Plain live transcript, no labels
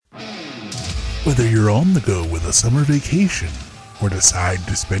Whether you're on the go with a summer vacation or decide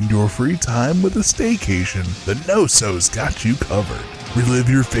to spend your free time with a staycation, the No-So's got you covered. Relive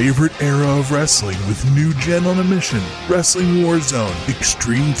your favorite era of wrestling with New Gen on a Mission, Wrestling Warzone,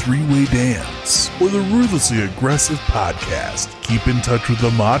 Extreme 3-Way Dance, or the Ruthlessly Aggressive Podcast. Keep in touch with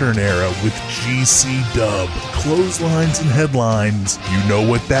the modern era with GC Dub, Clotheslines and Headlines, you know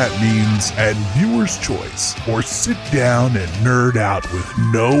what that means, and Viewer's Choice. Or sit down and nerd out with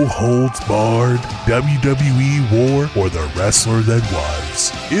No Holds Barred, WWE War, or The Wrestler That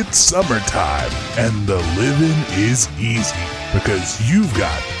Was. It's summertime, and the living is easy. Because you've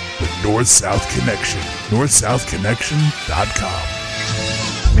got the North-South Connection. NorthSouthConnection.com.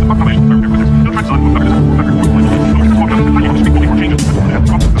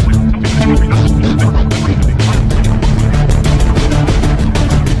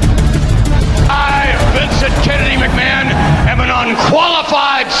 I, Vincent Kennedy McMahon, am an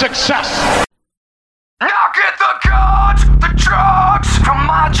unqualified success. Now get the guns, the drugs from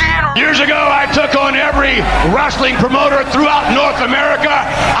my generation. Years ago, I took on every wrestling promoter throughout North America.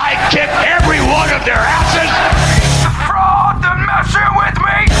 I kicked every one of their asses. The fraud, the messing with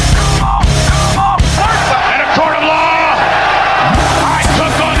me. Come on, In a court of law, I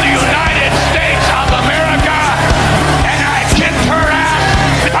took on the United States of America, and I kicked her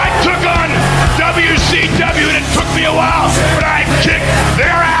ass. I took on WCW, and it took me a while, but I kicked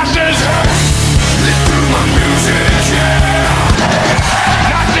their asses.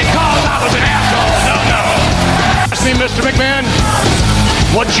 Not because I was an asshole, no. Ask me, Mr. McMahon,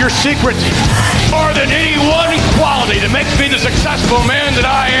 what's your secret? More than any one quality that makes me the successful man that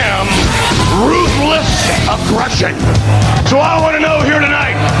I am, ruthless aggression. So I want to know here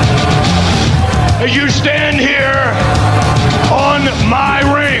tonight, as you stand here on my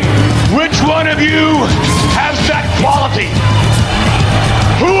ring, which one of you has that quality?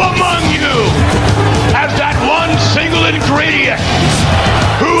 Who among you has that one single ingredient?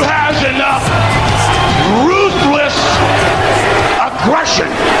 Who has enough ruthless aggression?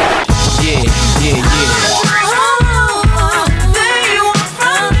 Yeah.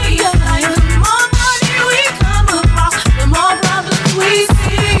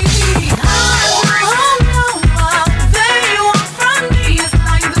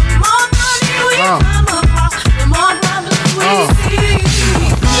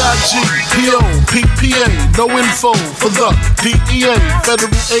 PPA, no info for the DEA, federal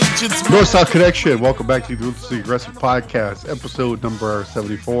agents. North-South Connection, welcome back to the Ruthlessly Aggressive Podcast, episode number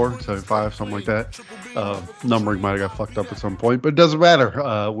 74, 75, something like that. Numbering might have got fucked up at some point, but it doesn't matter.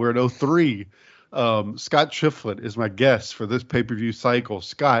 We're at 03. Scott Shifflett is my guest for this pay-per-view cycle.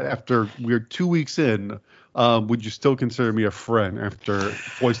 Scott, after we're 2 weeks in, would you still consider me a friend after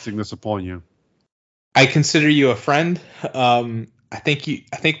foisting this upon you? I consider you a friend. I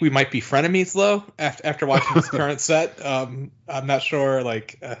think we might be frenemies though. After watching this current set, I'm not sure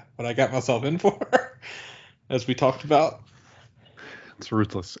what I got myself in for, as we talked about. It's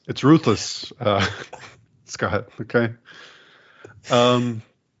ruthless. Scott. Okay.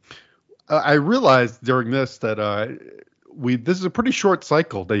 I realized during this that this is a pretty short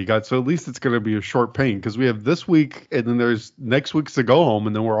cycle that you got, so at least it's going to be a short pain because we have this week and then there's next week's to go home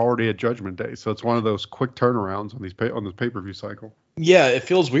and then we're already at Judgment Day. So it's one of those quick turnarounds on this pay-per-view cycle. Yeah, it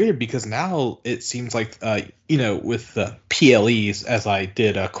feels weird because now it seems like with the PLEs, as I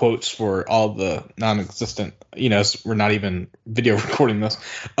did quotes for all the non-existent, we're not even video recording this.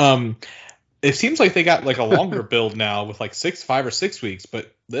 It seems like they got like a longer build now with like 5 or 6 weeks,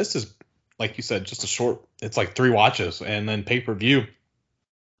 but this is, like you said, just a short. It's like 3 watches and then pay-per-view.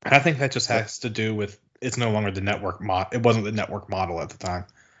 And I think that just has to do with it's no longer the network it wasn't the network model at the time.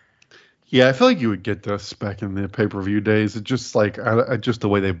 Yeah, I feel like you would get this back in the pay-per-view days. It's just like just the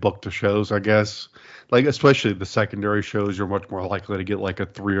way they book the shows, I guess. Like especially the secondary shows, you're much more likely to get like a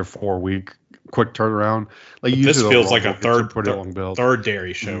 3 or 4 week quick turnaround. Like this feels like a long build. Third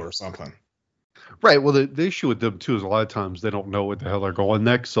dairy show or something. Right. Well, the issue with them too is a lot of times they don't know what the hell they're going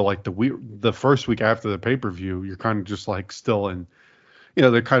next. So like the first week after the pay-per-view, you're kind of just like still in,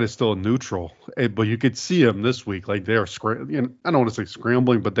 they're kind of still in neutral. But you could see them this week, like they're scrambling. I don't want to say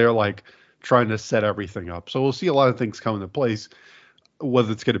scrambling, but they're like trying to set everything up. So we'll see a lot of things come into place.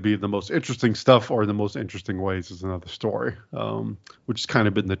 Whether it's going to be the most interesting stuff or the most interesting ways is another story, which has kind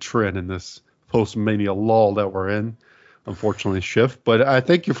of been the trend in this post-Mania lull that we're in. Unfortunately, Shift, but I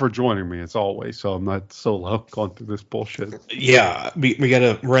thank you for joining me as always. So I'm not solo going through this bullshit. Yeah, we got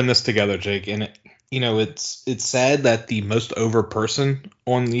to run this together, Jake. And it's sad that the most over person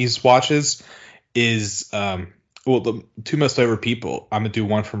on these watches is Well, the two most over people, I'm going to do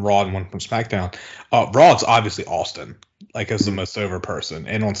one from Raw and one from SmackDown. Raw, it's obviously Austin, like, as the most over person.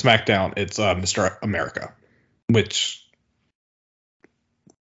 And on SmackDown, it's Mr. America, which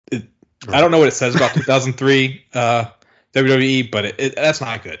I don't know what it says about 2003 WWE, but that's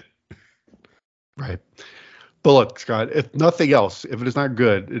not good. Right. But look, Scott, if nothing else, if it is not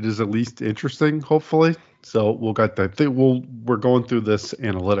good, it is at least interesting, hopefully. So we'll got that. We're going through this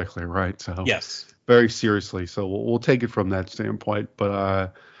analytically, right? So yes, very seriously. So we'll take it from that standpoint.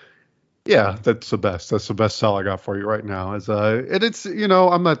 But yeah, that's the best. That's the best sell I got for you right now. And it's,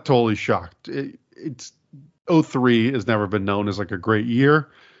 I'm not totally shocked. It's 03 has never been known as like a great year,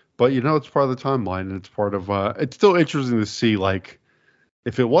 but it's part of the timeline, and it's part of. It's still interesting to see, like,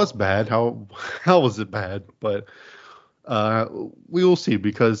 if it was bad, how was it bad? But we will see,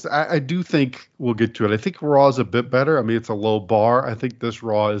 because I do think we'll get to it. I think Raw is a bit better. I mean, it's a low bar. I think this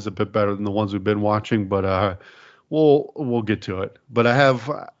Raw is a bit better than the ones we've been watching, but we'll get to it. But I have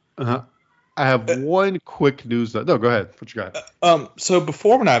one quick news. No, go ahead. What you got? So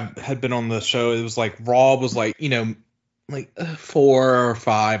before, when I had been on the show, it was like Raw was like, like 4 or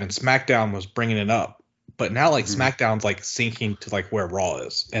 5, and SmackDown was bringing it up. But now, like, SmackDown's like sinking to like where Raw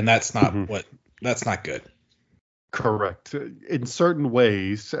is, and that's not that's not good. Correct. In certain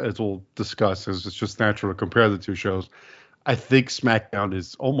ways, as we'll discuss, as it's just natural to compare the two shows, I think SmackDown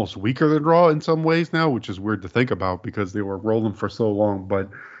is almost weaker than Raw in some ways now, which is weird to think about because they were rolling for so long. But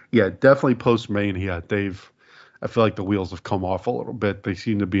yeah, definitely post-Mania, I feel like the wheels have come off a little bit. They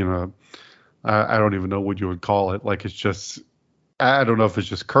seem to be in I don't even know what you would call it. Like, it's just, I don't know if it's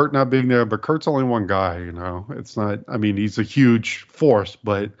just Kurt not being there, but Kurt's only one guy, It's not, I mean, he's a huge force,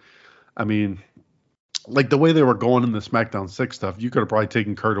 but I mean, like, the way they were going in the SmackDown 6 stuff, you could have probably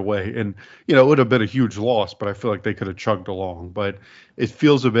taken Kurt away, and, it would have been a huge loss, but I feel like they could have chugged along. But it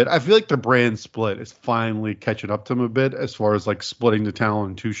feels a bit, I feel like the brand split is finally catching up to them a bit, as far as like splitting the talent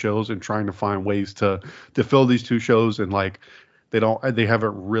in two shows and trying to find ways to fill these two shows. And like, they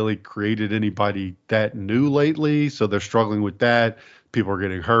haven't really created anybody that new lately, so they're struggling with that. People are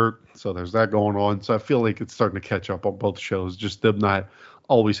getting hurt, so there's that going on. So I feel like it's starting to catch up on both shows, just them not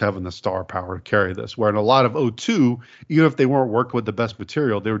always having the star power to carry this. Where in a lot of 02, even if they weren't working with the best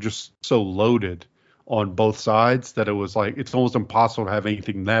material, they were just so loaded on both sides that it was like, it's almost impossible to have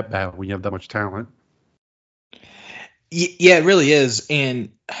anything that bad when you have that much talent. Yeah, it really is.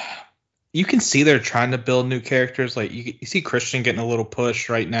 And you can see they're trying to build new characters. Like, you see Christian getting a little push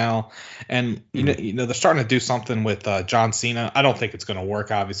right now, and you know they're starting to do something with John Cena. I don't think it's going to work,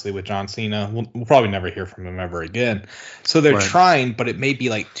 obviously, with John Cena. We'll probably never hear from him ever again. So they're trying, but it may be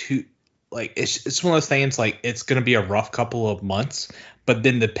like it's one of those things, like, it's going to be a rough couple of months, but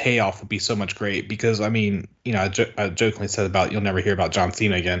then the payoff will be so much great, because I mean, I jokingly said about you'll never hear about John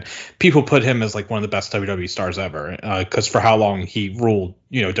Cena again. People put him as like one of the best WWE stars ever, because for how long he ruled,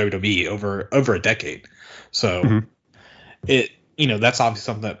 WWE over a decade. So that's obviously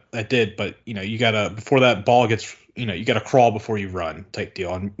something that did, but you gotta, before that ball gets, you gotta crawl before you run type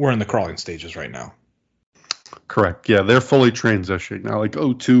deal, and we're in the crawling stages right now. Correct. Yeah, they're fully transitioning now. Like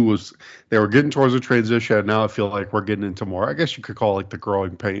 02 they were getting towards a transition, and now I feel like we're getting into more, I guess you could call it, like, the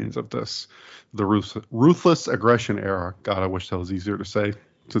growing pains of this, the ruthless aggression era. God, I wish that was easier to say,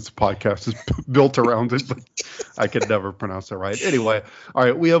 since the podcast is built around it, but I could never pronounce it right. Anyway, all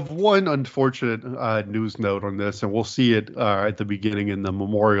right, we have one unfortunate news note on this, and we'll see it at the beginning in the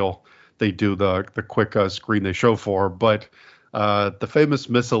memorial. They do the quick screen they show for, but the famous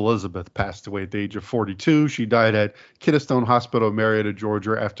Miss Elizabeth passed away at the age of 42. She died at Keystone Hospital in Marietta,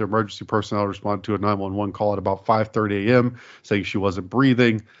 Georgia, after emergency personnel responded to a 911 call at about 5:30 a.m. saying she wasn't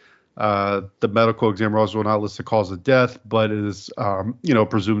breathing. The medical examiner also will not list the cause of death, but it is,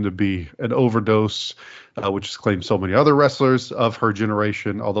 presumed to be an overdose, which is claimed so many other wrestlers of her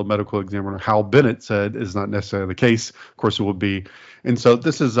generation, although medical examiner Hal Bennett said is not necessarily the case. Of course, it would be. And so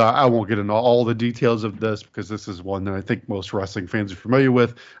this is, I won't get into all the details of this, because this is one that I think most wrestling fans are familiar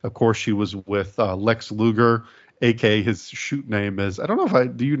with. Of course, she was with Lex Luger, a.k.a. his shoot name is, I don't know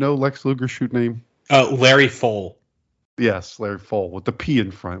do you know Lex Luger's shoot name? Larry Fole. Yes, Larry Fole, with the P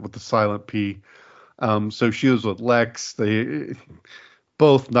in front, with the silent P. So she was with Lex. They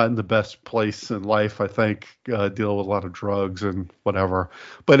both not in the best place in life, I think, deal with a lot of drugs and whatever.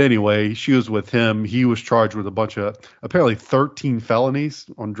 But anyway, she was with him. He was charged with a bunch of, apparently 13 felonies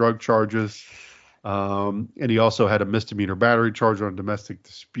on drug charges. And he also had a misdemeanor battery charge on a domestic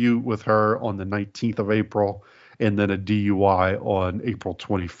dispute with her on the 19th of April, and then a DUI on April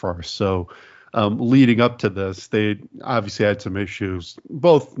 21st. So leading up to this, they obviously had some issues,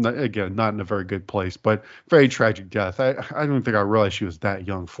 both, again, not in a very good place, but very tragic death. I don't think I realized she was that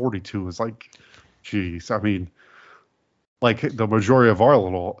young. 42 was like, geez. I mean, like the majority of our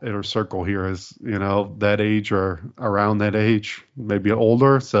little inner circle here is, that age or around that age, maybe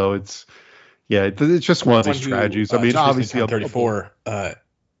older. So it's just one of these tragedies. I mean, obviously, 34. And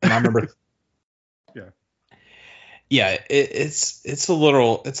I remember. Yeah. Yeah, it's a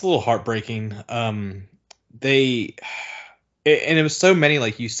little heartbreaking. And it was so many,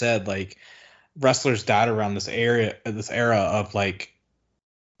 like you said, like wrestlers died around this era of like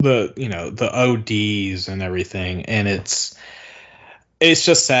the ODs and everything, and it's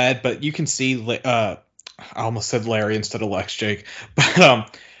just sad. But you can see, I almost said Larry instead of Lex, Jake,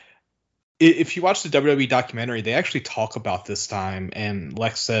 but if you watch the WWE documentary, they actually talk about this time, and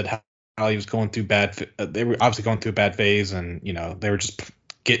Lex said how he was going through they were obviously going through a bad phase, and they were just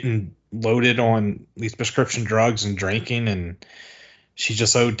getting loaded on these prescription drugs and drinking, and she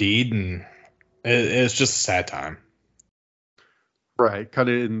just OD'd, and it's just a sad time. Right, kind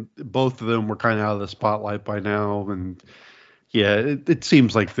of. Both of them were kind of out of the spotlight by now, and yeah, it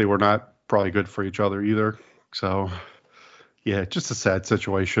seems like they were not probably good for each other either. So yeah, just a sad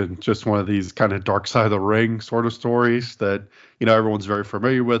situation. Just one of these kind of dark side of the ring sort of stories that everyone's very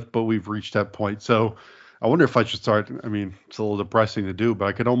familiar with, but we've reached that point. So I wonder if I should start. I mean, it's a little depressing to do, but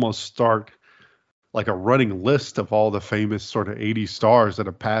I could almost start like a running list of all the famous sort of 80 stars that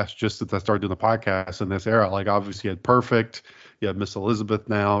have passed just since I started doing the podcast in this era. Like obviously you had Perfect, you had Miss Elizabeth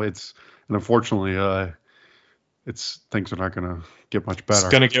now. And unfortunately, things are not going to get much better. It's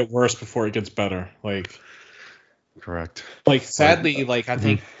going to get worse before it gets better. Like, correct. Like sadly, like I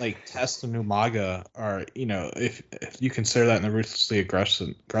think like Test and Umaga are, if you consider that in the ruthlessly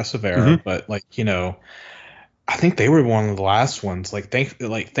aggressive era, but like, I think they were one of the last ones. Like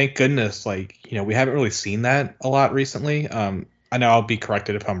thank goodness, like, we haven't really seen that a lot recently. I know I'll be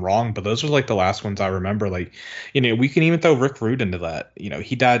corrected if I'm wrong, but those are like the last ones I remember. Like, we can even throw Rick Rude into that.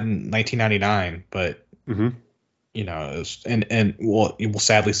 He died in 1999, but and we'll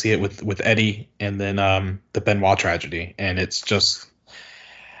sadly see it with Eddie, and then the Benoit tragedy, and it's just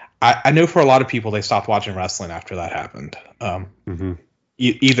I know for a lot of people they stopped watching wrestling after that happened.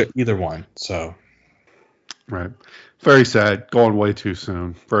 Either one. So. Right. Very sad. Going way too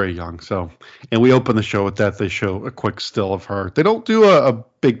soon. Very young. So, and we open the show with that. They show a quick still of her. They don't do a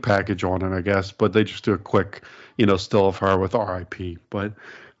big package on it, I guess, but they just do a quick, still of her with RIP. But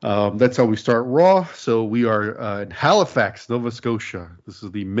that's how we start Raw. So we are in Halifax, Nova Scotia. This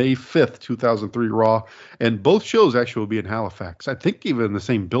is the May 5th, 2003 Raw. And both shows actually will be in Halifax. I think even in the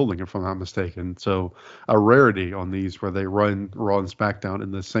same building, if I'm not mistaken. So a rarity on these where they run Raw and SmackDown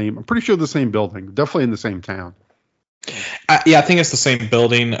in the same, I'm pretty sure the same building, definitely in the same town. Yeah, I think it's the same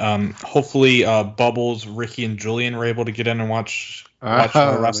building. Hopefully Bubbles, Ricky, and Julian were able to get in and watch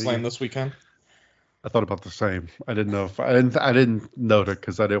wrestling this weekend. I thought about the same. I didn't know if I didn't note it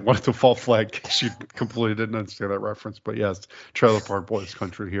because I didn't want it to fall flat. She completely didn't understand that reference. But yes, Trailer Park Boys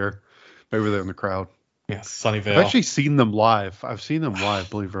country here. Maybe they're in the crowd. Yeah, Sunnyvale. I've actually seen them live. I've seen them live,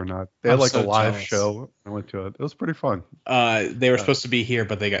 believe it or not. They had like a live jealous. show. I went to it. It was pretty fun. They were supposed to be here,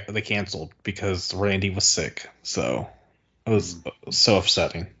 but they canceled because Randy was sick. So it was so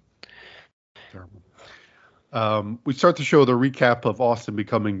upsetting. Terrible. We start the show with a recap of Austin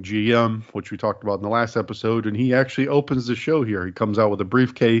becoming GM, which we talked about in the last episode, and he actually opens the show here. He comes out with a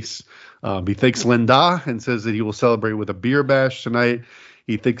briefcase. He thanks Linda and says that he will celebrate with a beer bash tonight.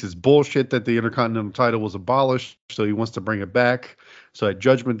 He thinks it's bullshit that the Intercontinental title was abolished, so he wants to bring it back. So at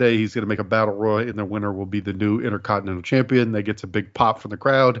Judgment Day, he's going to make a battle royal, and the winner will be the new Intercontinental Champion. That gets a big pop from the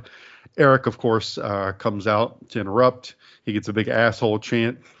crowd. Eric, of course, comes out to interrupt. He gets a big asshole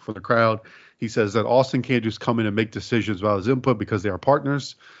chant for the crowd. He says that Austin can't just come in and make decisions about his input because they are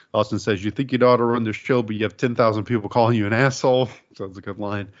partners. Austin says, you think you know how to run the show, but you have 10,000 people calling you an asshole. Sounds a good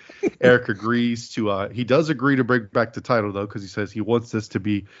line. Eric agrees to, he does agree to bring back the title, though, because he says he wants this to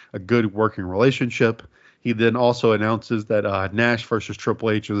be a good working relationship. He then also announces that Nash versus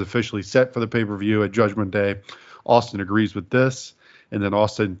Triple H is officially set for the pay-per-view at Judgment Day. Austin agrees with this. And then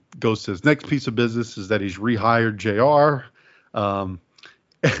Austin goes to his next piece of business, is that he's rehired JR.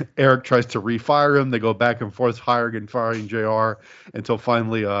 Eric tries to refire him. They go back and forth, hiring and firing JR until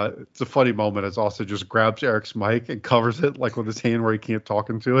finally, it's a funny moment as Austin just grabs Eric's mic and covers it like with his hand where he can't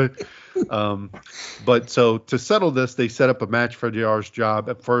talk into it. But so to settle this, they set up a match for JR's job.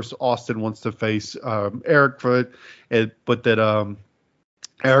 At first, Austin wants to face Eric for it, but that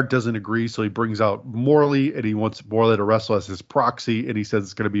Eric doesn't agree, so he brings out Morley, and he wants Morley to wrestle as his proxy, and he says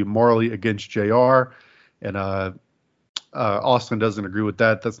it's going to be Morley against JR, and Austin doesn't agree with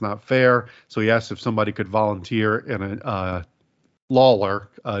that. That's not fair. So he asks if somebody could volunteer, and Lawler,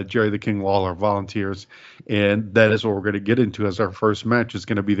 Jerry the King Lawler, volunteers. And that is what we're going to get into as our first match. Is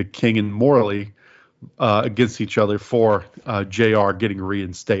going to be the King and Morley against each other for JR getting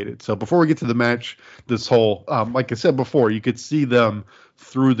reinstated. So before we get to the match, this whole, like I said before, you could see them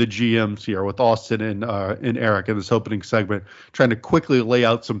through the GMs here with Austin and Eric in this opening segment, trying to quickly lay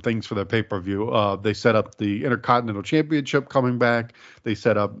out some things for the pay-per-view. They set up the Intercontinental Championship coming back. They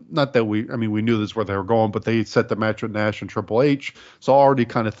set up, not that we knew this where they were going, but they set the match with Nash and Triple H. So already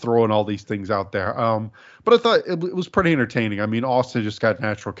kind of throwing all these things out there. But I thought it was pretty entertaining. I mean, Austin just got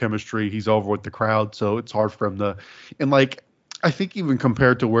natural chemistry. He's over with the crowd, so it's hard for him to, and like, I think even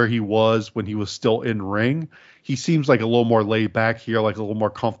compared to where he was when he was still in ring, he seems like a little more laid back here, like a little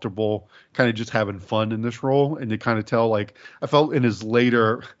more comfortable, kind of just having fun in this role. And you kind of tell, like, I felt in his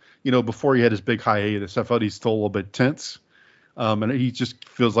later, before he had his big hiatus, I felt he's still a little bit tense. And he just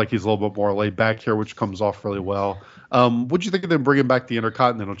feels like he's a little bit more laid back here, which comes off really well. What'd you think of them bringing back the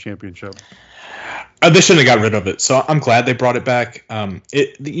Intercontinental Championship? They shouldn't have got rid of it, so I'm glad they brought it back. You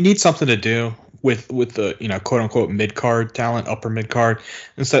need something to do with the quote unquote mid card talent, upper mid card,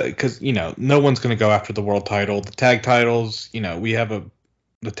 instead, because no one's going to go after the world title, the tag titles. We have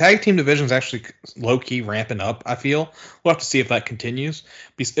the tag team division is actually low key ramping up. I feel we'll have to see if that continues.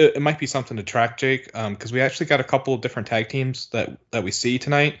 It might be something to track, Jake, because we actually got a couple of different tag teams that we see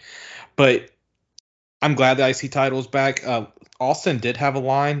tonight. But I'm glad the IC title is back. Austin did have a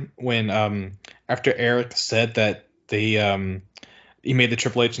line when after Eric said that he made the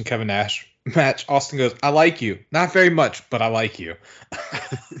Triple H and Kevin Nash match. Austin goes, "I like you, not very much, but I like you."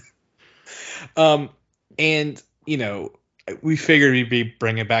 And we figured we'd be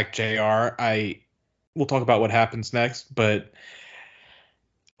bringing back JR. We'll talk about what happens next, but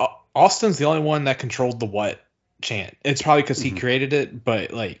Austin's the only one that controlled the what chant. It's probably because he created it,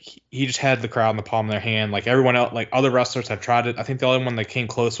 but like he just had the crowd in the palm of their hand. Like everyone else, like other wrestlers have tried it. I think the only one that came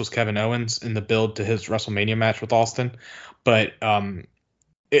close was Kevin Owens in the build to his WrestleMania match with Austin. But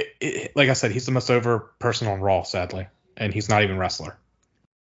like I said, he's the most over person on Raw, sadly, and he's not even a wrestler.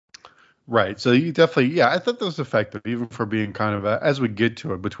 Right. So you definitely, I thought that was effective, even for being kind of as we get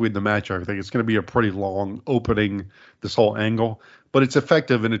to it between the match and everything. It's going to be a pretty long opening, this whole angle, but it's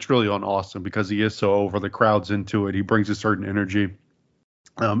effective, and it's really on Austin because he is so over. The crowd's into it. He brings a certain energy,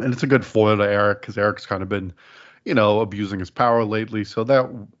 and it's a good foil to Eric because Eric's kind of been, abusing his power lately. So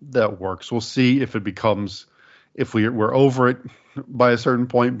that works. We'll see if it becomes, if we're over it by a certain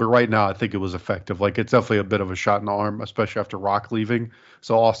point, but right now I think it was effective. Like, it's definitely a bit of a shot in the arm, especially after Rock leaving.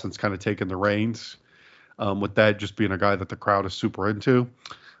 So Austin's kind of taking the reins with that, just being a guy that the crowd is super into.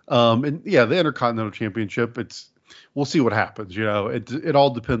 And the Intercontinental Championship, we'll see what happens. It all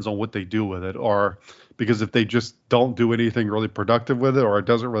depends on what they do with it, or because if they just don't do anything really productive with it, or it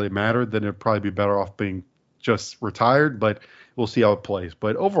doesn't really matter, then it'd probably be better off being just retired. But we'll see how it plays.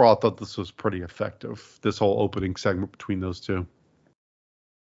 But overall, I thought this was pretty effective, this whole opening segment between those two.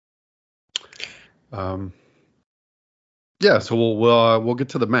 So we'll get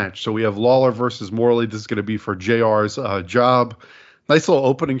to the match. So we have Lawler versus Morley. This is going to be for JR's job. Nice little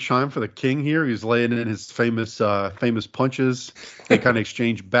opening shine for the King here. He's laying in his famous punches. They kind of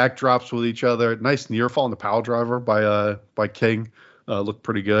exchange backdrops with each other. Nice near fall on the pile driver by King. Looked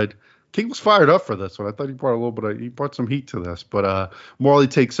pretty good. King was fired up for this one. I thought he brought some heat to this. But Morley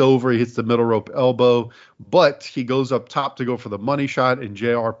takes over. He hits the middle rope elbow, but he goes up top to go for the money shot, and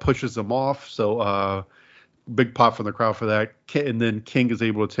JR pushes him off. So big pop from the crowd for that. And then King is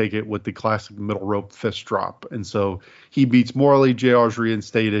able to take it with the classic middle rope fist drop. And so he beats Morley. JR's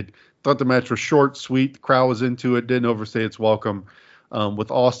reinstated. Thought the match was short, sweet. The crowd was into it. Didn't overstay its welcome. With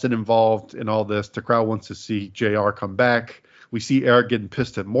Austin involved in all this, the crowd wants to see JR come back. We see Eric getting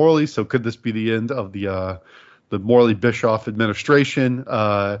pissed at Morley, so could this be the end of the Morley Bischoff administration?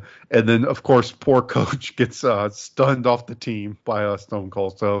 And then, of course, poor Coach gets stunned off the team by Stone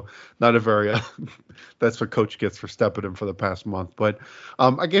Cold. So not a very that's what Coach gets for stepping in for the past month. But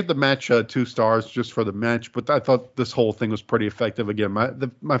I gave the match 2 stars just for the match, but I thought this whole thing was pretty effective. Again,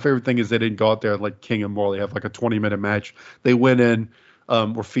 my favorite thing is they didn't go out there and let King and Morley have like a 20-minute match. They went in.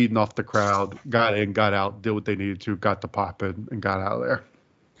 Were feeding off the crowd, got in, got out, did what they needed to, got the pop in, and got out of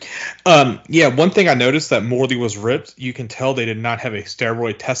there. One thing I noticed that Morley was ripped. You can tell they did not have a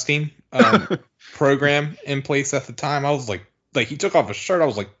steroid testing program in place at the time. I was like he took off his shirt. I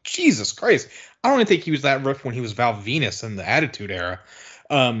was like, Jesus Christ. I don't even think he was that ripped when he was Val Venus in the Attitude Era.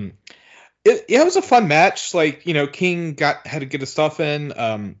 It was a fun match. Like, King had to get his stuff in.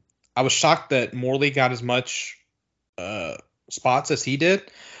 I was shocked that Morley got as much spots as he did.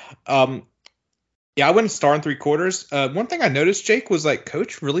 I went 1 star and 3/4. One thing I noticed, Jake, was like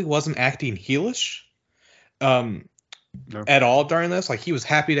Coach really wasn't acting heelish. at all during this. Like, he was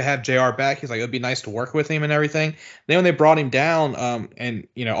happy to have JR back. He's like, it'd be nice to work with him and everything. Then when they brought him down, and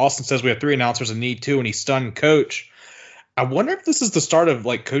Austin says we have 3 announcers and need 2, and he stunned Coach. I wonder if this is the start of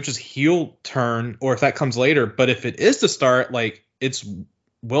like Coach's heel turn, or if that comes later. But if it is the start, like, it's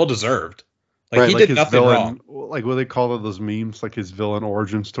well deserved. Like, he did nothing wrong. Like, what do they call those memes? Like his villain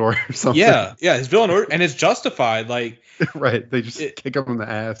origin story or something. Yeah, his villain and it's justified. Like, right, they just kick him in the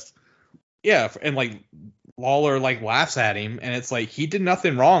ass. Yeah, and like Lawler like laughs at him, and it's like he did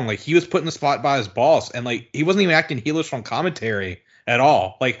nothing wrong. Like, he was put in the spot by his boss, and like he wasn't even acting heelish on commentary at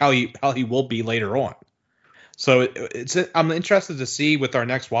all. Like how he will be later on. So I'm interested to see with our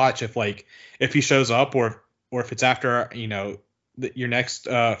next watch if he shows up or if it's after your next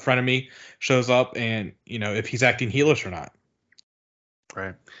frenemy shows up, and if he's acting heelish or not.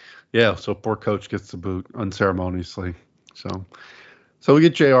 Right. Yeah. So poor Coach gets the boot unceremoniously. So we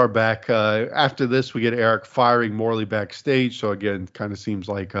get JR back. After this, we get Eric firing Morley backstage. So again, kind of seems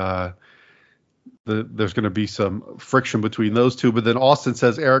like there's going to be some friction between those two. But then Austin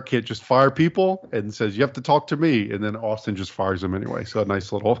says Eric can't just fire people, and says you have to talk to me. And then Austin just fires him anyway. So a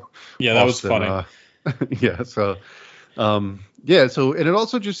nice little that was funny. Yeah. So so and it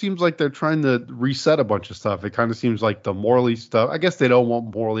also just seems like they're trying to reset a bunch of stuff. It kind of seems like the Morley stuff. I guess they don't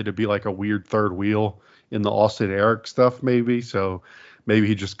want Morley to be like a weird third wheel in the Austin Eric stuff, maybe. So maybe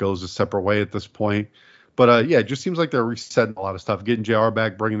he just goes a separate way at this point. But it just seems like they're resetting a lot of stuff, getting JR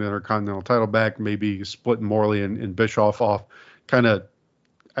back, bringing the Intercontinental title back, maybe splitting Morley and Bischoff off. Kind of,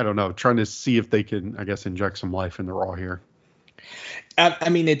 I don't know, trying to see if they can, I guess, inject some life in the Raw here. I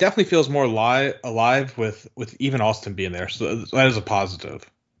mean, it definitely feels more alive with even Austin being there. So that is a positive.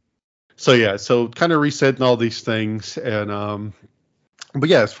 So kind of resetting all these things. And but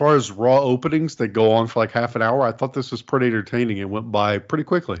yeah, as far as Raw openings, they go on for like half an hour. I thought this was pretty entertaining. It went by pretty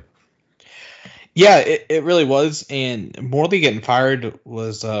quickly. Yeah, it really was. And Morley getting fired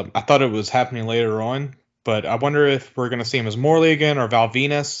was, I thought it was happening later on. But I wonder if we're going to see him as Morley again or Val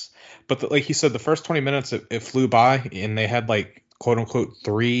Venus. But like you said, the first 20 minutes, it flew by, and they had like, quote unquote,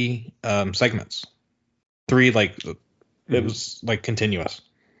 3 segments. 3, like, it was like continuous.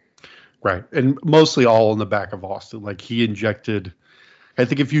 Right. And mostly all in the back of Austin. Like, he injected, I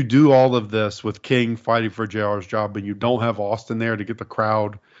think if you do all of this with King fighting for JR's job and you don't have Austin there to get the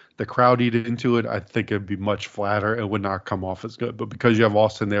crowd eat into it, I think it'd be much flatter. It would not come off as good. But because you have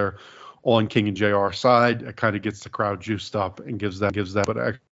Austin there on King and JR's side, it kind of gets the crowd juiced up and gives that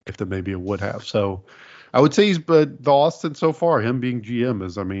but if that maybe it would have. So I would say the Austin so far, him being GM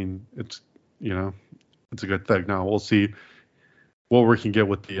is, I mean, it's it's a good thing. Now we'll see what we can get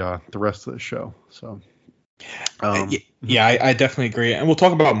with the rest of the show. So I definitely agree, and we'll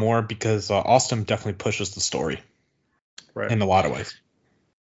talk about more because Austin definitely pushes the story, right, in a lot of ways.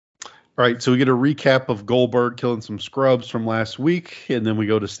 All right, so we get a recap of Goldberg killing some scrubs from last week, and then we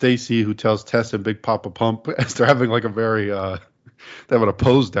go to Stacy, who tells Tess and Big Papa Pump as they're having like a very they're having a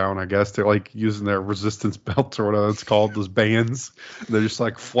pose down, I guess. They're like using their resistance belts or whatever it's called, those bands. They're just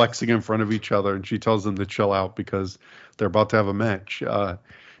like flexing in front of each other, and she tells them to chill out because they're about to have a match.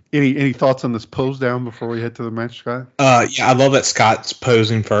 Any thoughts on this pose down before we head to the match, Scott? I love that Scott's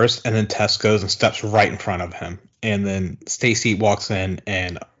posing first, and then Tess goes and steps right in front of him, and then Stacy walks in,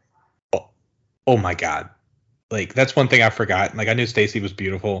 and oh my God, like that's one thing I forgot. Like I knew Stacy was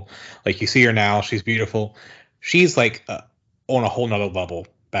beautiful. Like you see her now, she's beautiful. She's like on a whole nother level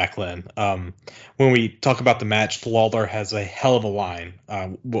back then. When we talk about the match, Lawler has a hell of a line.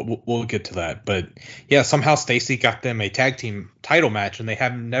 We'll get to that, but yeah, somehow Stacy got them a tag team title match, and they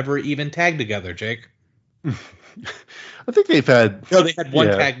have never even tagged together. Jake, I think they had one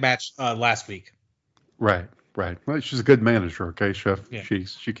tag match last week. Right. Well, she's a good manager, okay, Chef. Yeah. She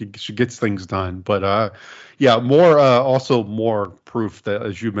gets things done, but more proof that,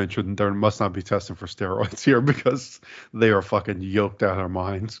 as you mentioned, there must not be testing for steroids here because they are fucking yoked out of their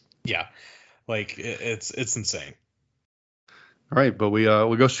minds. Yeah, like it's insane. All right, but we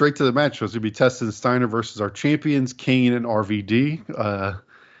go straight to the match. So it's gonna be Test and Steiner versus our champions, Kane and RVD.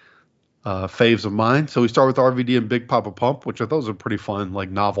 Faves of mine. So we start with RVD and Big Papa Pump, which I thought was a pretty fun, like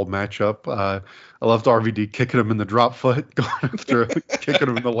novel matchup. I loved RVD kicking him in the drop foot, going after him, kicking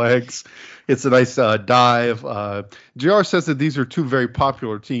him in the legs. It's a nice dive. JR says that these are 2 very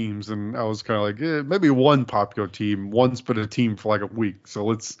popular teams, and I was kind of like, maybe one popular team. One's been a team for like a week, so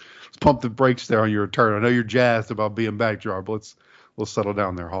let's pump the brakes there on your return. I know you're jazzed about being back, JR, but we'll settle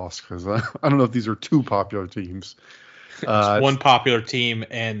down there, Hoss, because I don't know if these are 2 popular teams. It's one popular team,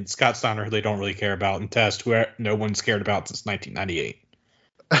 and Scott Steiner, who they don't really care about, and Test, who no one's cared about since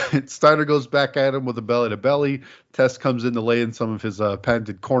 1998. Steiner goes back at him with a belly-to-belly. Test comes in to lay in some of his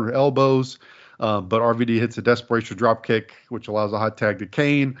patented corner elbows. But RVD hits a desperation drop kick, which allows a hot tag to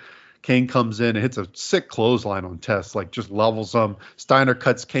Kane. Kane comes in and hits a sick clothesline on Test, like just levels him. Steiner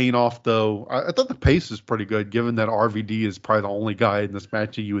cuts Kane off, though. I thought the pace is pretty good, given that RVD is probably the only guy in this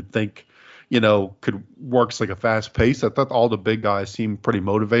match that you would think, could works like a fast pace. I thought all the big guys seemed pretty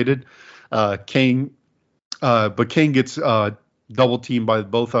motivated. But Kane gets double teamed by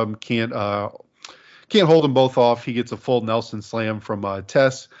both of them. Can't hold them both off. He gets a full Nelson slam from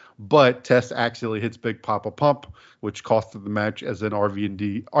Tess, but Tess accidentally hits Big Papa Pump, which costed the match, as in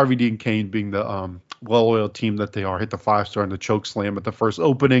RVD and Kane being the well-oiled team that they are, hit the 5-star and the choke slam at the first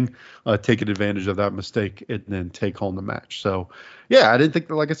opening, taking advantage of that mistake, and then take home the match. So, yeah, I didn't think,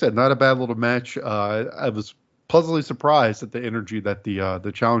 like I said, not a bad little match. I was pleasantly surprised at the energy that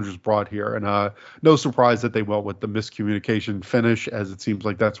the challengers brought here, and no surprise that they went with the miscommunication finish, as it seems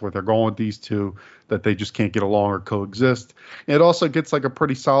like that's where they're going with these two, that they just can't get along or coexist. And it also gets like a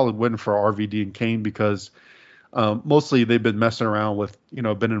pretty solid win for RVD and Kane, because mostly they've been messing around with,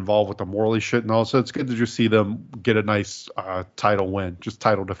 been involved with the Morley shit and all. So it's good to just see them get a nice title win, just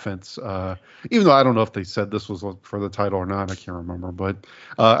title defense. Even though I don't know if they said this was for the title or not, I can't remember. But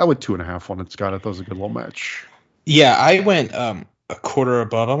I went 2.5 on it, Scott. I thought it was a good little match. Yeah, I went a quarter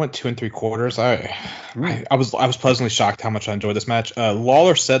above. I went 2 3/4. I was pleasantly shocked how much I enjoyed this match.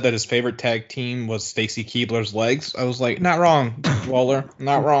 Lawler said that his favorite tag team was Stacy Keibler's legs. I was like, not wrong, Lawler,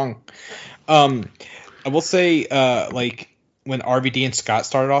 not wrong. I will say, when RVD and Scott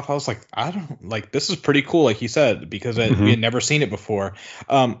started off, I was like, this is pretty cool, like he said, because we had never seen it before.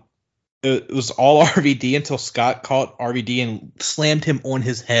 It was all RVD until Scott caught RVD and slammed him on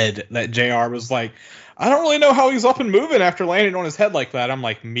his head. That JR was like, I don't really know how he's up and moving after landing on his head like that. I'm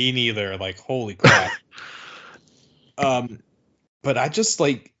like, me neither. Like, holy crap. But I just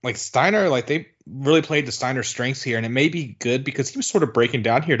like Steiner, like they really played to Steiner's strengths here, and it may be good because he was sort of breaking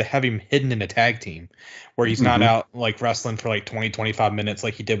down here to have him hidden in a tag team where he's not out like wrestling for like 20-25 minutes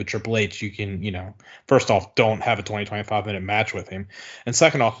like he did with Triple H. You can, first off, don't have a 20-25 minute match with him, and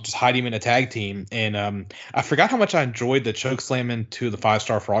second off, just hide him in a tag team. And I forgot how much I enjoyed the choke slam into the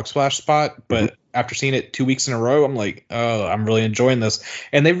 5-star frog splash spot, but after seeing it 2 weeks in a row, I'm like, oh, I'm really enjoying this.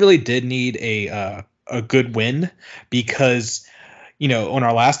 And they really did need a good win, because on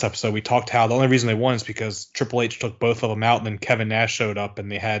our last episode, we talked how the only reason they won is because Triple H took both of them out, and then Kevin Nash showed up,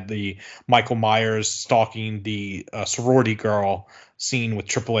 and they had the Michael Myers stalking the sorority girl scene with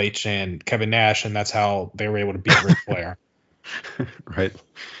Triple H and Kevin Nash, and that's how they were able to beat Ric Flair. Right.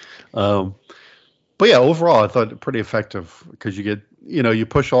 But yeah, overall, I thought pretty effective, because you get, you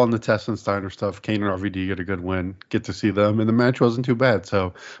push on the Tess and Steiner stuff. Kane and RVD get a good win, get to see them, and the match wasn't too bad.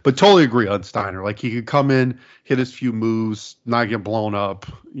 So, but totally agree on Steiner. Like, he could come in, hit his few moves, not get blown up,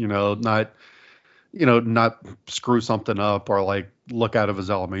 not screw something up or like look out of his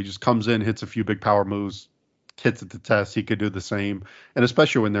element. He just comes in, hits a few big power moves, hits at the Test. He could do the same, and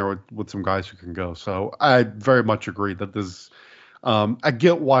especially when they're with some guys who can go. So I very much agree that this. I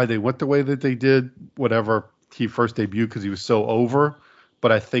get why they went the way that they did, whatever he first debuted, because he was so over,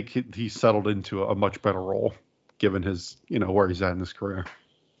 but I think he settled into a much better role given his, where he's at in his career.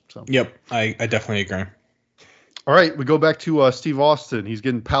 So. Yep, I definitely agree. All right, we go back to Steve Austin. He's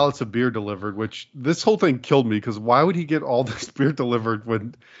getting pallets of beer delivered, which this whole thing killed me, because why would he get all this beer delivered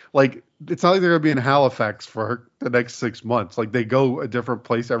when, like, it's not like they're going to be in Halifax for the next 6 months. Like, they go a different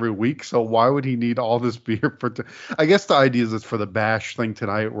place every week, so why would he need all this beer? I guess the idea is it's for the bash thing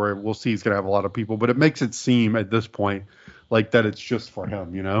tonight, where we'll see he's going to have a lot of people, but it makes it seem at this point like that it's just for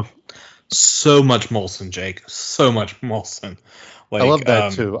him, So much Molson, Jake. So much Molson. Like, I love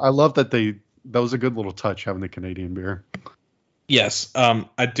that, too. I love that that was a good little touch, having the Canadian beer. Yes.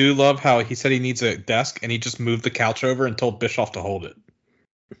 I do love how he said he needs a desk, and he just moved the couch over and told Bischoff to hold it.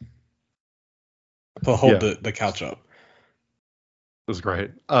 To hold the couch up. It was great.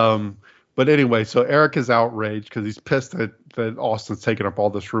 But anyway, so Eric is outraged because he's pissed that Austin's taking up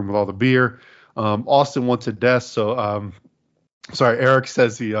all this room with all the beer. Austin wants a desk, so Eric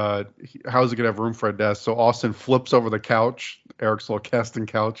says how's he gonna have room for a desk? So Austin flips over the couch, Eric's little casting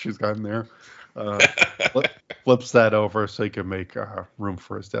couch he's got in there, flips that over so he can make room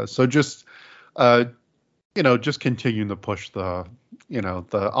for his desk. So just just continuing to push the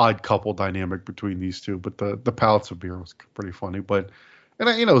odd couple dynamic between these two. But the pallets of beer was pretty funny, and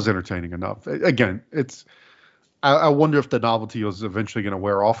it was entertaining enough. Again, I wonder if the novelty was eventually going to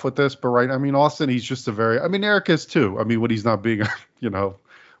wear off with this, but right. I mean, Austin, he's just Eric is too. I mean, when he's not being,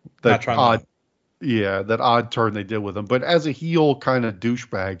 that odd turn they did with him, but as a heel kind of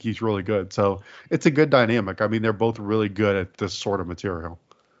douchebag, he's really good. So it's a good dynamic. I mean, they're both really good at this sort of material.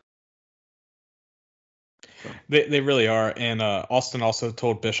 They really are. And Austin also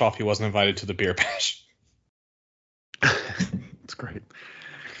told Bischoff he wasn't invited to the beer bash. That's great.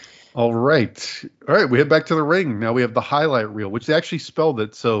 All right. We head back to the ring. Now we have the highlight reel, which they actually spelled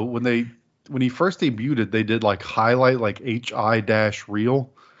it. So when he first debuted, they did like highlight, like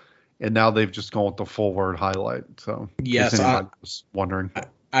HI-reel. And now they've just gone with the full word highlight. So yes, I was wondering.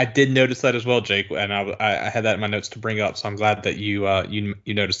 I did notice that as well, Jake, and I had that in my notes to bring up. So I'm glad that you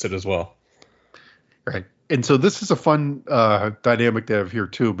noticed it as well. Right. And so this is a fun dynamic they have here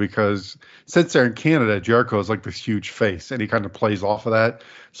too, because since they're in Canada, Jericho is like this huge face, and he kind of plays off of that.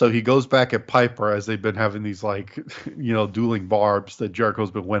 So he goes back at Piper as they've been having these like, dueling barbs that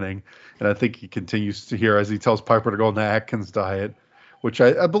Jericho's been winning, and I think he continues to hear as he tells Piper to go on the Atkins diet. Which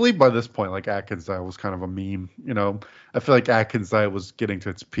I believe by this point, like Atkins diet was kind of a meme. I feel like Atkins diet was getting to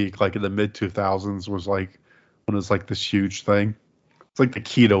its peak, like in the mid 2000s was like when it was like this huge thing. It's like the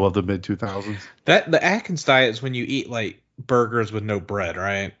keto of the mid 2000s. The Atkins diet is when you eat like burgers with no bread,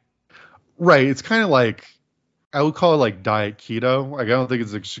 right? Right. It's kind of like, I would call it like diet keto. Like I don't think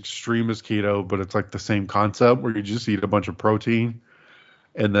it's as extreme as keto, but it's like the same concept where you just eat a bunch of protein.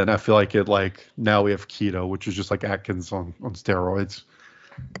 And then I feel like now we have keto, which is just like Atkins on steroids.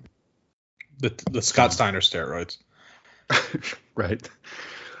 The Scott Steiner steroids. Right.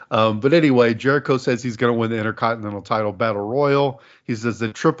 But anyway, Jericho says he's going to win the Intercontinental title battle royal. He says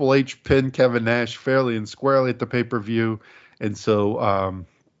that Triple H pinned Kevin Nash fairly and squarely at the pay-per-view. And so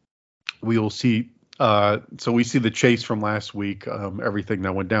we will see. So we see the chase from last week, everything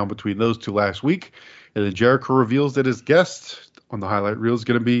that went down between those two last week. And then Jericho reveals that his guest on the highlight reel is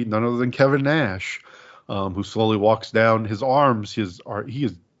going to be none other than Kevin Nash, who slowly walks down. His arms, he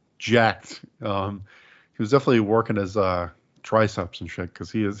is jacked. He was definitely working his triceps and shit,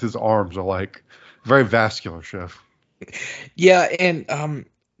 because his arms are like very vascular, Chef. Yeah, and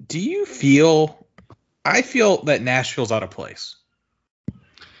do you feel? I feel that Nash feels out of place.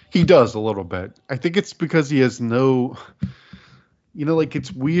 He does a little bit. I think it's because he has no, like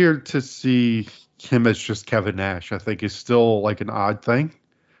it's weird to see him as just Kevin Nash. I think is still like an odd thing,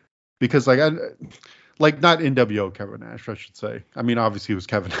 because not NWO Kevin Nash, I should say. I mean, obviously he was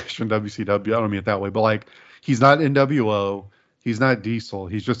Kevin Nash in WCW. I don't mean it that way, but like he's not NWO, he's not Diesel.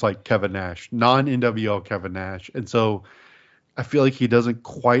 He's just like Kevin Nash, non-NWO Kevin Nash, and so I feel like he doesn't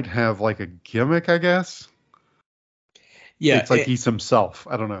quite have like a gimmick, I guess. Yeah, it's like he's himself.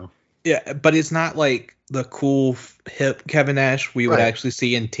 I don't know. Yeah, but it's not like the cool, hip Kevin Nash we would actually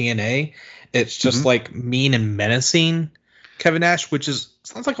see in TNA. It's just like mean and menacing Kevin Nash, which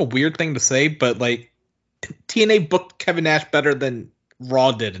sounds like a weird thing to say, but like TNA booked Kevin Nash better than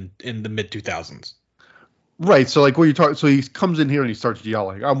Raw did in the mid 2000s. Right. So like what you're talking, so he comes in here and he starts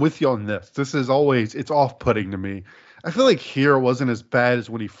yelling. I'm with you on this. This is always, it's off-putting to me. I feel like here it wasn't as bad as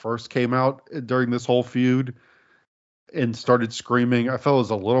when he first came out during this whole feud and started screaming. I felt it was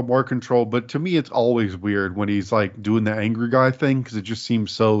a little more controlled, but to me, it's always weird when he's like doing the angry guy thing, because it just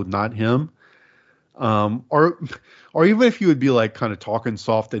seems so not him. Or even if you would be like kind of talking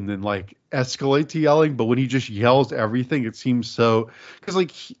soft and then like escalate to yelling, but when he just yells everything, it seems so, because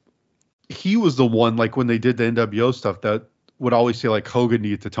like he was the one, like when they did the NWO stuff, that would always say like Hogan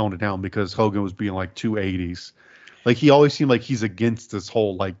needed to tone it down because Hogan was being like 280s. Like he always seemed like he's against this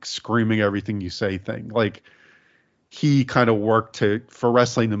whole like screaming everything you say thing. Like he kind of worked for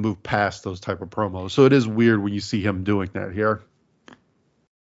wrestling to move past those type of promos. So it is weird when you see him doing that here.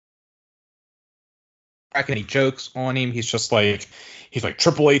 Cracking any jokes on him, he's like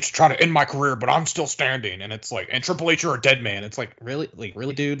Triple H trying to end my career, but I'm still standing, and it's like, and Triple H, you're a dead man. It's like, really,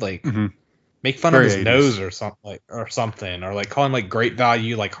 dude, like make fun of his 80s nose or something, or like call him like Great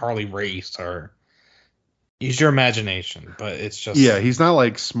Value, like Harley Race, or use your imagination. But it's just, yeah, he's not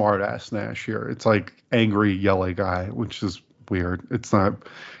like smart ass Nash here. It's like angry yellow guy, which is weird. It's not.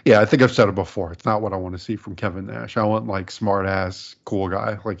 Yeah, I think I've said it before. It's not what I want to see from Kevin Nash. I want like smart ass cool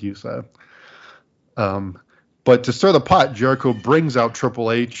guy, like you said. But to stir the pot, Jericho brings out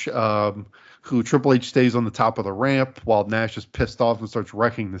Triple H, who Triple H stays on the top of the ramp while Nash is pissed off and starts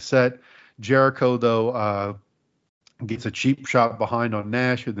wrecking the set. Jericho, though, gets a cheap shot behind on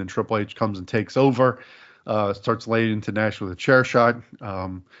Nash, and then Triple H comes and takes over, starts laying into Nash with a chair shot. Let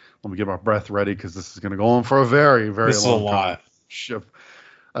me get my breath ready because this is going to go on for a very, very long time.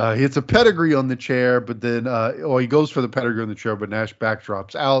 He hits a pedigree on the chair, but then he goes for the pedigree on the chair, but Nash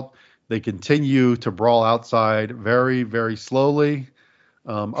backdrops out. They continue to brawl outside very, very slowly.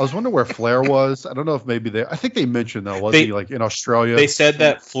 I was wondering where Flair was. I don't know if maybe I think they mentioned though, wasn't he like in Australia? They said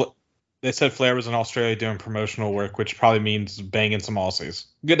that they said Flair was in Australia doing promotional work, which probably means banging some Aussies.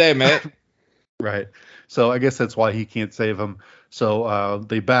 Good day, mate. Right. So I guess that's why he can't save him. So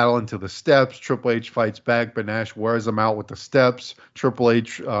they battle into the steps. Triple H fights back, but Nash wears him out with the steps. Triple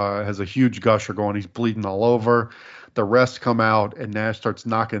H has a huge gusher going. He's bleeding all over. The rest come out, and Nash starts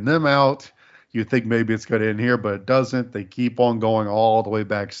knocking them out. You think maybe it's going to end here, but it doesn't. They keep on going all the way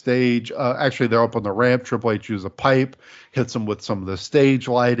backstage. Actually, they're up on the ramp. Triple H uses a pipe, hits them with some of the stage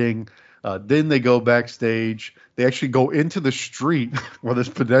lighting. Then they go backstage. They actually go into the street where there's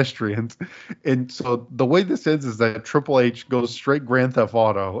pedestrians. And so the way this ends is that Triple H goes straight Grand Theft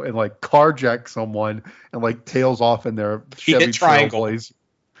Auto and like carjacks someone and like tails off in their Chevy Trailblazer.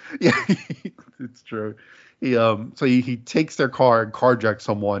 Yeah, it's true. He takes their car and carjacks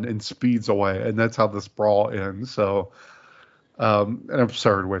someone and speeds away, and that's how this brawl ends. So an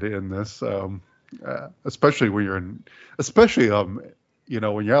absurd way to end this, especially when you're in,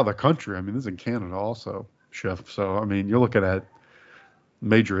 when you're out of the country. I mean, this is in Canada also, Schiff. So I mean, you're looking at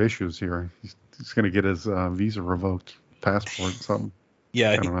major issues here. He's going to get his visa revoked, passport, something. Yeah,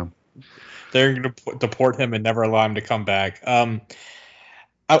 I don't know. They're going to deport him and never allow him to come back.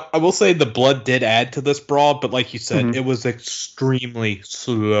 I will say the blood did add to this brawl, but like you said, it was extremely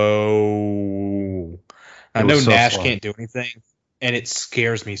slow. I know Nash can't do anything, and it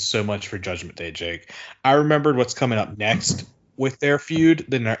scares me so much for Judgment Day, Jake. I remembered what's coming up next with their feud,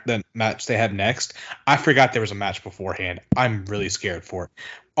 the match they have next. I forgot there was a match beforehand. I'm really scared for it.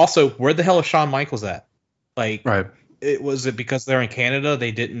 Also, where the hell is Shawn Michaels at? Like, right. Was it because they're in Canada?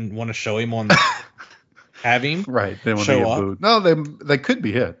 They didn't want to show him on have him right. They want show to get up. booed. No, they could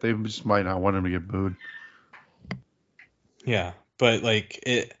be hit. They just might not want him to get booed. Yeah, but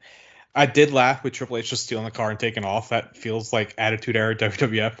I did laugh with Triple H just stealing the car and taking off. That feels like Attitude Era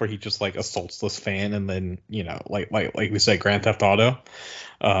WWF, where he just like assaults this fan and then like we said, Grand Theft Auto.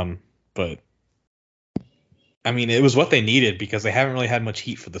 But I mean, it was what they needed because they haven't really had much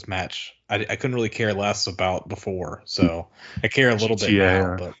heat for this match. I couldn't really care less about before, so I care a little bit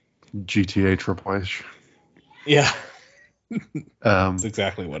now. But GTA Triple H. Yeah, that's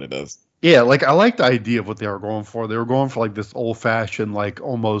exactly what it is. Yeah, like I like the idea of what they were going for. They were going for like this old fashioned, like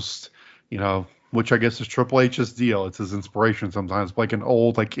almost, which I guess is Triple H's deal. It's his inspiration sometimes, like an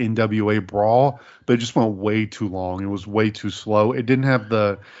old like NWA brawl, but it just went way too long. It was way too slow. It didn't have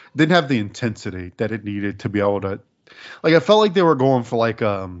the intensity that it needed to be able to. Like I felt like they were going for like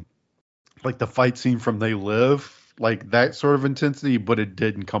the fight scene from They Live. Like that sort of intensity, but it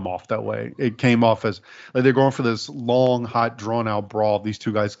didn't come off that way. It came off as like they're going for this long, hot, drawn-out brawl of these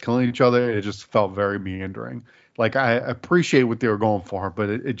two guys killing each other. It just felt very meandering. Like I appreciate what they were going for, but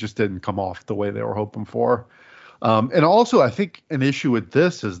it just didn't come off the way they were hoping for. And also, I think an issue with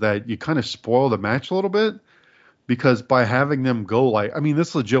this is that you kind of spoil the match a little bit because by having them go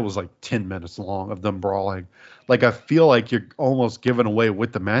this legit was like 10 minutes long of them brawling. Like, I feel like you're almost giving away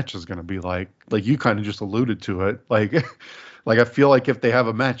what the match is going to be like. Like, you kind of just alluded to it. Like, I feel like if they have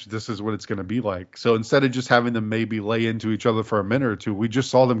a match, this is what it's going to be like. So instead of just having them maybe lay into each other for a minute or two, we just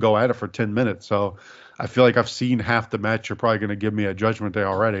saw them go at it for 10 minutes. So I feel like I've seen half the match. You're probably going to give me a Judgment Day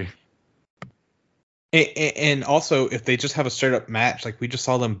already. And also, if they just have a straight up match, like we just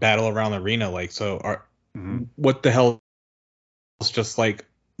saw them battle around the arena, like, what the hell is just like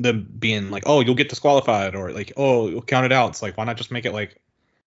them being like, oh, you'll get disqualified, or like, oh, you'll count it out. It's like, why not just make it like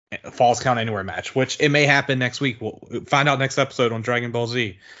a Falls Count Anywhere match, which it may happen next week. We'll find out next episode on Dragon Ball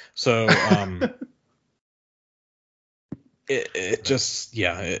Z. So it's a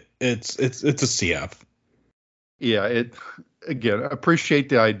CF. Yeah, again, I appreciate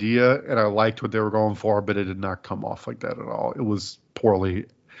the idea, and I liked what they were going for, but it did not come off like that at all. It was poorly.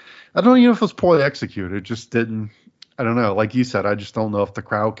 I don't even know if it was poorly executed. It just didn't. I don't know. Like you said, I just don't know if the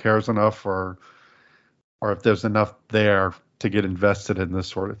crowd cares enough, or if there's enough there to get invested in this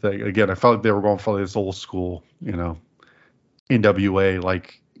sort of thing. Again, I felt like they were going for this old school, NWA,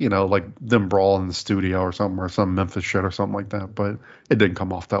 like them brawl in the studio or something, or some Memphis shit or something like that. But it didn't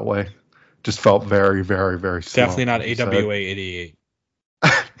come off that way. Just felt very, very, very slow. Definitely not AWA 88.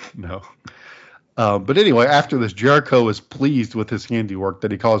 No. But anyway, after this, Jericho is pleased with his handiwork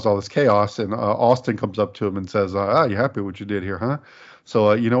that he caused all this chaos, and Austin comes up to him and says, you happy with what you did here, huh?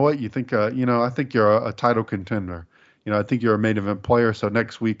 So, you know what? You think, I think you're a title contender. I think you're a main event player, so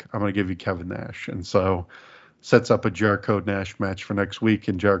next week I'm going to give you Kevin Nash. And so sets up a Jericho-Nash match for next week,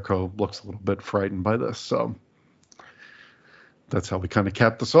 and Jericho looks a little bit frightened by this. So that's how we kind of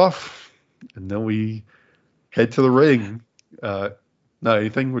cap this off. And then we head to the ring. No,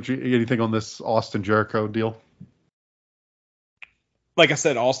 anything on this Austin Jericho deal? Like I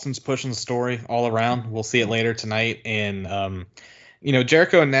said, Austin's pushing the story all around. We'll see it later tonight. And,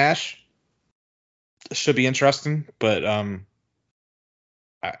 Jericho and Nash should be interesting, but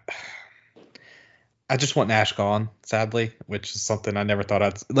I just want Nash gone, sadly, which is something I never thought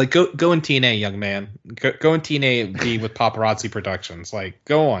I'd like. Go in TNA, young man. Go in TNA and be with Paparazzi Productions. Like,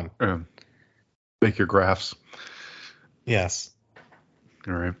 go on. Make your graphs. Yes.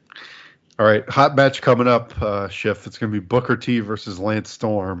 All right. Hot match coming up, Schiff. It's going to be Booker T versus Lance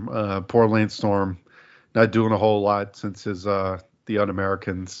Storm. Poor Lance Storm, not doing a whole lot since his the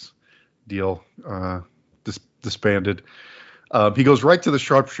Un-Americans deal disbanded. He goes right to the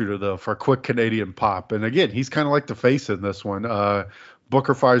sharpshooter, though, for a quick Canadian pop. And again, he's kind of like the face in this one.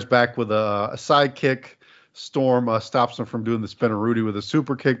 Booker fires back with a side kick. Storm stops him from doing the spinner Rudy with a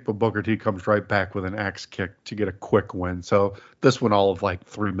super kick, but Booker T comes right back with an axe kick to get a quick win. So this one all of like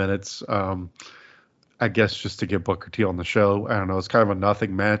 3 minutes, I guess, just to get Booker T on the show. I don't know. It's kind of a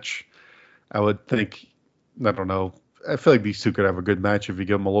nothing match. I would think, I don't know. I feel like these two could have a good match if you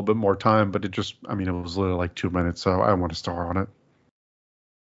give them a little bit more time, but it was literally like 2 minutes, so I want to star on it.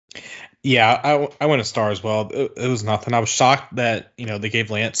 Yeah, I want to star as well. It was nothing. I was shocked that, they gave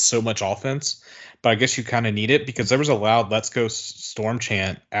Lance so much offense, but I guess you kind of need it because there was a loud "Let's go Storm"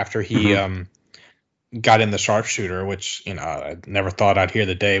 chant after he got in the sharpshooter, which, I never thought I'd hear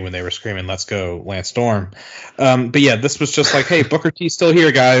the day when they were screaming "Let's go Lance Storm." But yeah, this was just like, hey, Booker T's still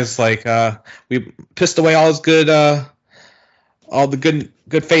here, guys. Like, we pissed away all his good, all the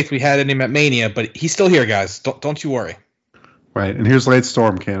good faith we had in him at Mania, but he's still here, guys. Don't you worry. Right, and here's Lance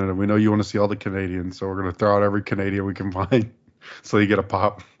Storm, Canada. We know you want to see all the Canadians, so we're going to throw out every Canadian we can find so you get a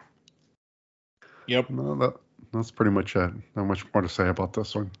pop. Yep. No, that's pretty much it. Not much more to say about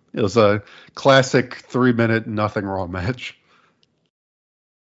this one. It was a classic 3-minute nothing Raw match.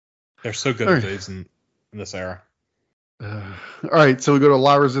 They're so good at these in this era. All right, so we go to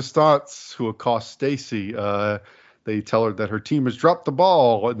La Resistance, who accosts Stacy. They tell her that her team has dropped the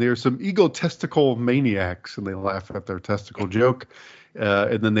ball, and there's some egotistical maniacs, and they laugh at their testicle joke.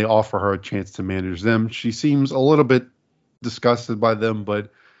 And then they offer her a chance to manage them. She seems a little bit disgusted by them,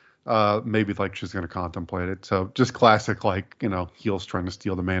 but maybe like she's going to contemplate it. So just classic, like, heels trying to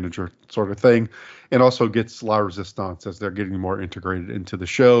steal the manager sort of thing. And also gets La Resistance as they're getting more integrated into the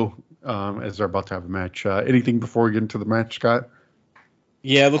show as they're about to have a match. Anything before we get into the match, Scott?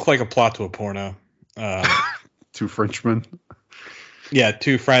 Yeah, it looked like a plot to a porno. Two Frenchmen. Yeah,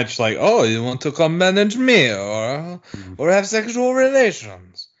 two French, like, oh, you want to come manage me or have sexual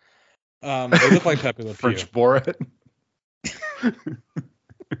relations? They look like Pepe Le Pew. French Borat.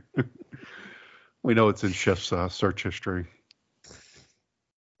 We know it's in Chef's search history.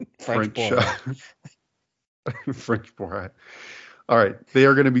 French Borat. French Borat. All right, they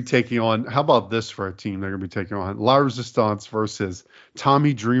are going to be taking on, how about this for a team? They're going to be taking on La Resistance versus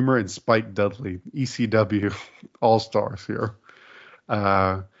Tommy Dreamer and Spike Dudley, ECW All-Stars here.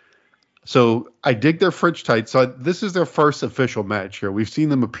 So I dig their French tights. So this is their first official match here. We've seen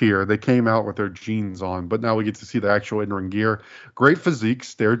them appear. They came out with their jeans on, but now we get to see their actual in-ring gear. Great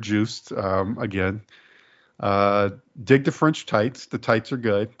physiques. They're juiced again. Dig the French tights. The tights are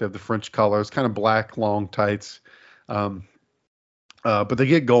good. They have the French colors, kind of black, long tights. But they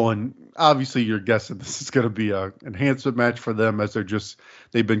get going. Obviously, you're guessing this is going to be a enhancement match for them as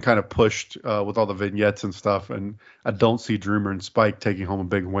they've been kind of pushed with all the vignettes and stuff. And I don't see Dreamer and Spike taking home a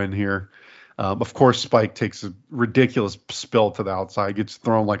big win here. Of course, Spike takes a ridiculous spill to the outside, gets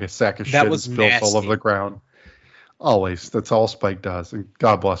thrown like a sack of shit and spills all over the ground. Always. That's all Spike does. And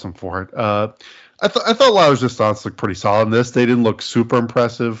God bless him for it. I thought La Resistance looked pretty solid in this. They didn't look super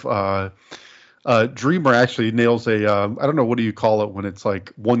impressive. Dreamer actually nails I don't know, what do you call it when it's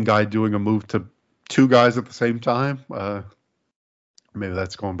like one guy doing a move to two guys at the same time? Maybe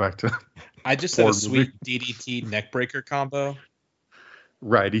that's going back to. I just said a sweet DDT neckbreaker combo.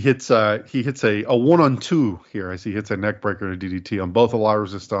 Right, he hits a 1-on-2 here as he hits a neckbreaker and a DDT on both of La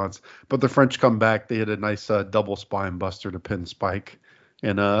Resistance, but the French come back. They hit a nice double spine buster to pin Spike,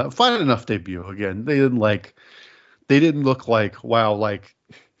 and fine enough debut. Again, they didn't look like wow, like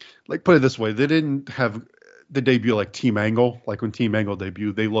put it this way, they didn't have the debut like Team Angle. Like when Team Angle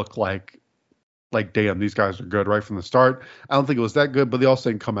debuted, they looked like damn, these guys are good right from the start. I don't think it was that good, but they also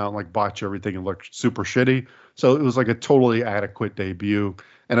didn't come out and like botch everything and look super shitty. So it was like a totally adequate debut.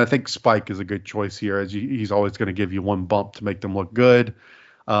 And I think Spike is a good choice here, as he's always going to give you one bump to make them look good.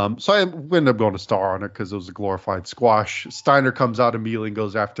 So I ended up going to star on it because it was a glorified squash. Steiner comes out immediately and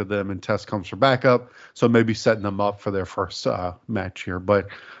goes after them, and Tess comes for backup. So maybe setting them up for their first match here. But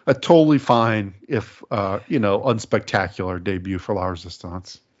a totally fine, if unspectacular debut for La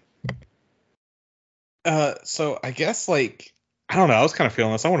Resistance. So I guess I don't know. I was kind of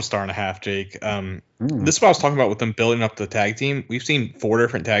feeling this. I want to star and a half, Jake. This is what I was talking about with them building up the tag team. We've seen 4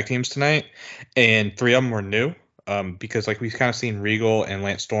 different tag teams tonight, and 3 of them were new. because like we've kind of seen Regal and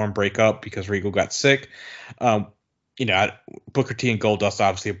Lance Storm break up because Regal got sick. Booker T and Goldust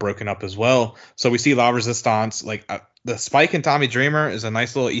obviously have broken up as well. So we see a lot of resistance. Like the Spike and Tommy Dreamer is a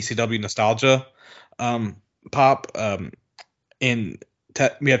nice little ECW nostalgia pop.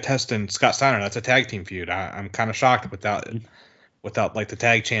 We have Test and Scott Steiner. That's a tag team feud. I'm kind of shocked without like the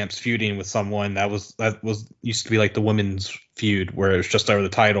tag champs feuding with someone that was used to be like the women's feud where it was just over the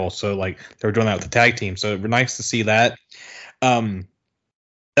title. So like they were doing that with the tag team. So it was nice to see that.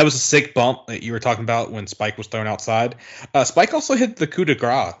 That was a sick bump that you were talking about when Spike was thrown outside. Spike also hit the coup de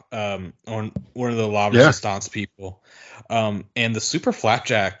grace on one of the La Resistance people. And the super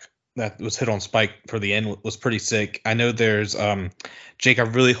flapjack that was hit on Spike for the end was pretty sick. I know there's Jake, I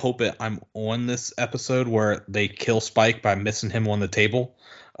really hope I'm on this episode where they kill Spike by missing him on the table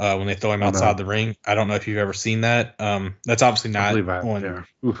when they throw him outside the ring. I don't know if you've ever seen that. That's obviously not on.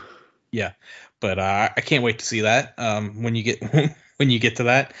 Yeah, but I can't wait to see that when you get when you get to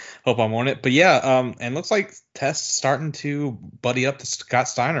that. Hope I'm on it. But yeah, and looks like Test starting to buddy up to Scott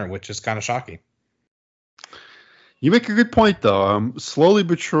Steiner, which is kind of shocking. You make a good point, though. Slowly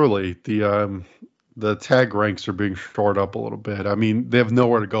but surely, the tag ranks are being shored up a little bit. I mean, they have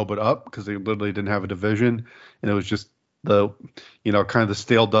nowhere to go but up because they literally didn't have a division, and it was just the, kind of the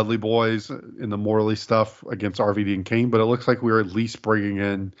stale Dudley Boys and the Morley stuff against RVD and Kane. But it looks like we were at least bringing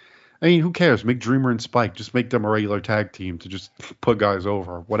in. I mean, who cares? Make Dreamer and Spike. Just make them a regular tag team to just put guys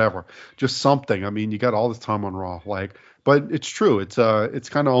over, whatever. Just something. I mean, you got all this time on Raw, but it's true. It's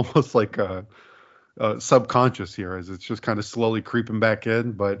kind of almost like subconscious here, as it's just kind of slowly creeping back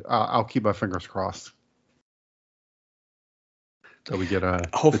in. But I'll keep my fingers crossed that we get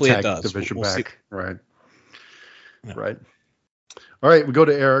hopefully the tag it does. division We'll back. see. Right. Yeah. Right. All right, we go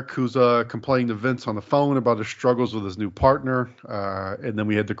to Eric, who's complaining to Vince on the phone about his struggles with his new partner. And then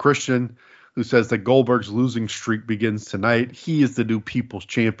we had the Christian, who says that Goldberg's losing streak begins tonight. He is the new People's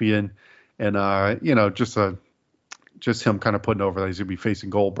Champion. And, just him kind of putting over that he's going to be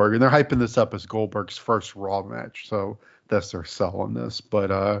facing Goldberg. And they're hyping this up as Goldberg's first Raw match. So that's their sell on this.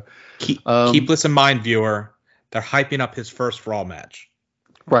 But keep this in mind, viewer. They're hyping up his first Raw match.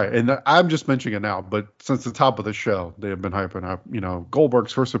 Right, and I'm just mentioning it now, but since the top of the show, they have been hyping up,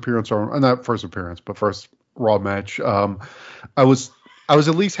 Goldberg's first appearance, or not first appearance, but first Raw match. I was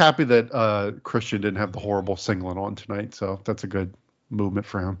at least happy that Christian didn't have the horrible singlet on tonight, so that's a good movement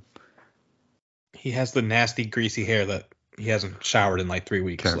for him. He has the nasty, greasy hair that he hasn't showered in like 3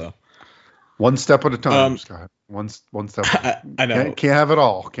 weeks. Okay. So one step at a time, Scott. One step. I know. Can't have it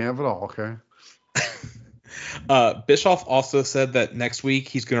all. Okay. Bischoff also said that next week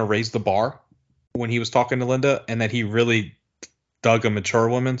he's going to raise the bar when he was talking to Linda, and that he really dug a mature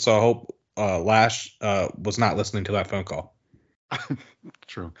woman. So I hope Lash was not listening to that phone call.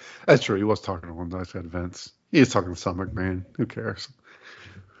 True. That's true. He was talking to Linda. I said Vince. He is talking to some McMahon. Who cares?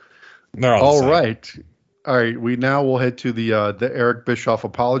 They're all right. All right. We now will head to the Eric Bischoff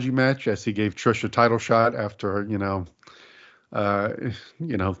apology match, as he gave Trish a title shot after,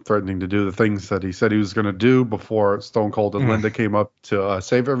 threatening to do the things that he said he was going to do before Stone Cold and Linda came up to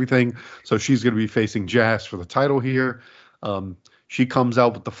save everything. So she's going to be facing Jazz for the title here. She comes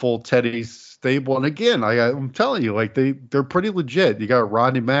out with the full Teddy stable. And again, I'm telling you, like they're pretty legit. You got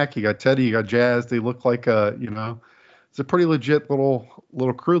Rodney Mack, you got Teddy, you got Jazz. They look like it's a pretty legit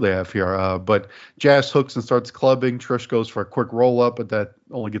little crew they have here. But Jazz hooks and starts clubbing. Trish goes for a quick roll up, but that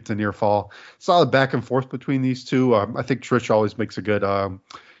only gets a near fall. Solid back and forth between these two. I think Trish always makes a good,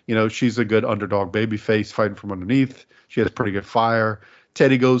 she's a good underdog babyface fighting from underneath. She has pretty good fire.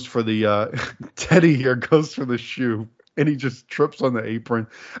 Teddy goes for Teddy here goes for the shoe. And he just trips on the apron.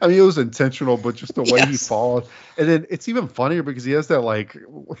 I mean, it was intentional, but just the way he falls. And then it's even funnier because he has that, I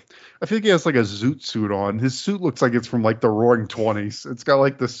feel like he has like a zoot suit on. His suit looks like it's from like the Roaring 20s. It's got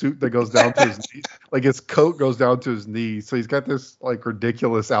like the suit that goes down to his knees. Like his coat goes down to his knees. So he's got this like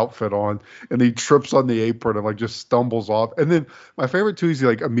ridiculous outfit on, and he trips on the apron and like just stumbles off. And then my favorite too is he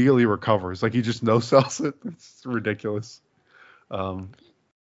like immediately recovers. Like he just no-sells it. It's ridiculous. I'm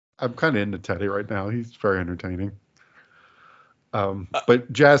kind of into Teddy right now. He's very entertaining.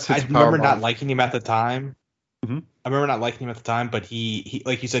 But Jazz hits I remember not liking him at the time. Mm-hmm. I remember not liking him at the time, but he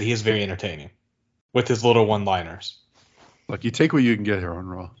like you said, he is very entertaining with his little one-liners. Like, you take what you can get here on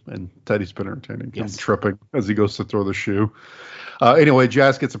Raw, and Teddy's been entertaining. Yes. Him tripping as he goes to throw the shoe. Anyway,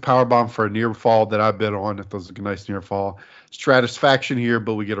 Jazz gets a powerbomb for a near fall that I've been on. It does a nice near fall. Stratisfaction here,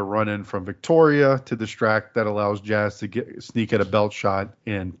 but we get a run-in from Victoria to distract. That allows Jazz to sneak at a belt shot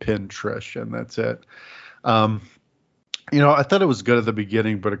and pin Trish, and that's it. I thought it was good at the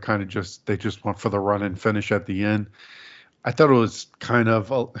beginning, but it kind of they just went for the run and finish at the end. I thought it was kind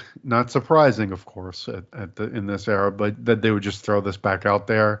of not surprising, of course, in this era, but that they would just throw this back out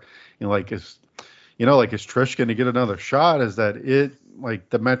there. Like, is Trish going to get another shot? Is that it? Like,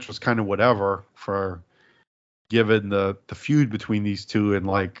 the match was kind of whatever for given the feud between these two, and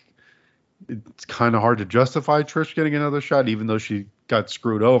like, it's kind of hard to justify Trish getting another shot, even though she got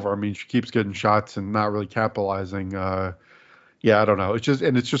screwed over. I mean, she keeps getting shots and not really capitalizing. Yeah, I don't know. It's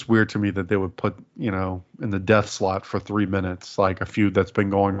just weird to me that they would put, in the death slot for 3 minutes, like a feud that's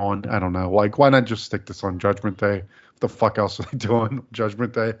been going on. I don't know. Like, why not just stick this on Judgment Day? What the fuck else are they doing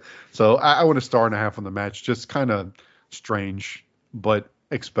Judgment Day? So I want a 1.5 stars on the match. Just kind of strange, but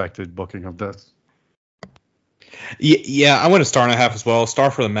expected booking of this. Yeah, I went 1.5 stars as well. 1 star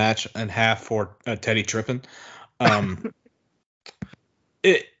for the match and 0.5 for Teddy tripping.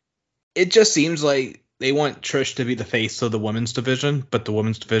 It just seems like they want Trish to be the face of the women's division, but the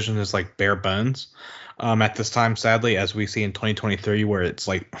women's division is like bare bones at this time, sadly, as we see in 2023, where it's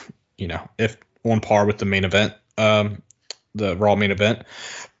like, if on par with the main event, the Raw main event.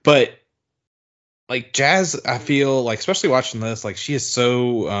 But like Jazz, I feel like, especially watching this, like she is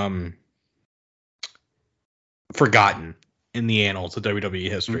so forgotten in the annals of WWE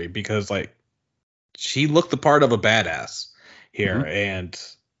history, because like she looked the part of a badass here, and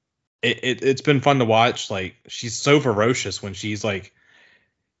it's been fun to watch. Like, she's so ferocious when she's like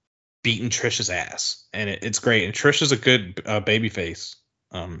beating Trish's ass, and it's great. And Trish is a good babyface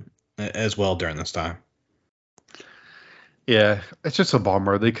as well during this time. Yeah, it's just a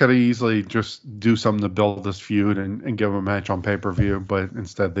bummer. They could have easily just do something to build this feud and give them a match on pay-per-view, but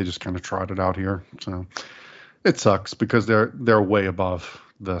instead they just kind of trotted out here. So it sucks because they're way above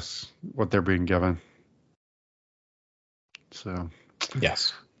this, what they're being given. So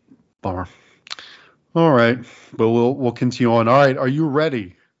yes. Bummer. All right, but we'll continue on. All right, are you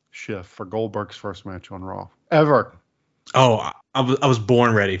ready, Schiff, for Goldberg's first match on Raw ever? Oh, I was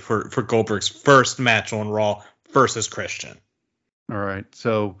born ready for Goldberg's first match on Raw versus Christian. All right,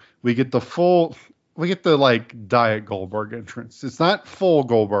 so we get the like Diet Goldberg entrance. It's not full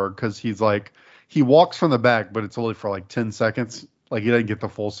Goldberg because he walks from the back, but it's only for like 10 seconds. Like, he doesn't get the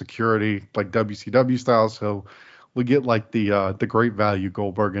full security like WCW style, so we get like the great value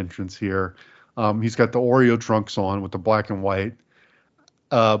Goldberg entrance here. He's got the Oreo trunks on with the black and white.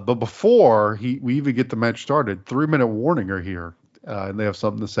 But before we even get the match started, 3-minute warning are here. And they have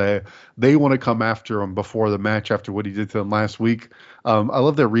something to say. They want to come after him before the match, after what he did to them last week. I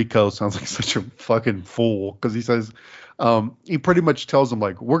love that Rico sounds like such a fucking fool, because he says, he pretty much tells them,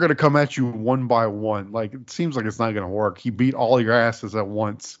 like, we're going to come at you one by one. Like, it seems like it's not going to work. He beat all your asses at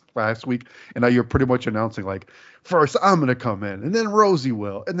once last week, and now you're pretty much announcing, like, first I'm going to come in, and then Rosie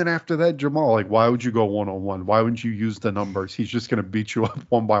will, and then after that Jamal. Like, why would you go one-on-one? Why wouldn't you use the numbers? He's just going to beat you up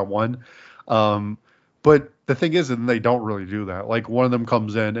one by one. But the thing is, and they don't really do that. Like, one of them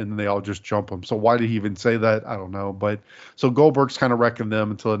comes in and then they all just jump him. So why did he even say that? I don't know. But so Goldberg's kind of wrecking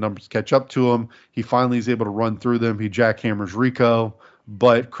them until the numbers catch up to him. He finally is able to run through them. He jackhammers Rico,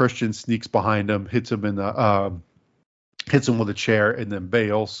 but Christian sneaks behind him, hits him with a chair, and then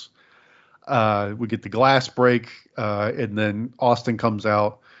bails. We get the glass break, and then Austin comes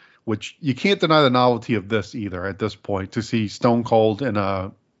out, which you can't deny the novelty of this either at this point. To see Stone Cold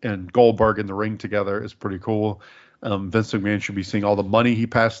and Goldberg in the ring together is pretty cool. Vince McMahon should be seeing all the money he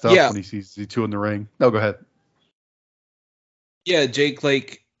passed up when he sees the two in the ring. No, go ahead. Yeah, Jake,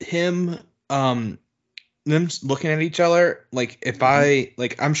 like them looking at each other, like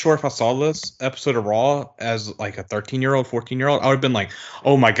I'm sure if I saw this episode of Raw as like a 13-year-old, 14-year-old, I would have been like,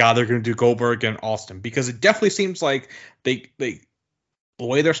 oh my God, they're going to do Goldberg and Austin, because it definitely seems like the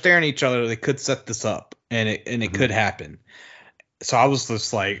way they're staring at each other, they could set this up and it could happen. So I was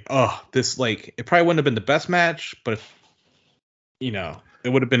just like, oh, this, like, it probably wouldn't have been the best match, but it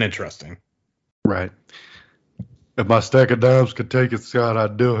would have been interesting. Right. If my stack of dimes could take it, Scott,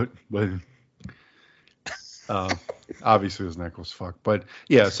 I'd do it. But obviously his neck was fucked. But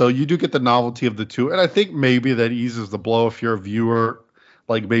yeah, so you do get the novelty of the two, and I think maybe that eases the blow if you're a viewer.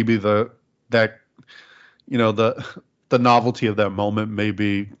 Like, maybe the novelty of that moment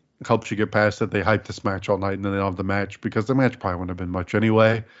maybe helps you get past it. They hype this match all night and then they don't have the match, because the match probably wouldn't have been much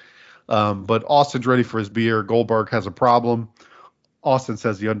anyway. But Austin's ready for his beer. Goldberg has a problem. Austin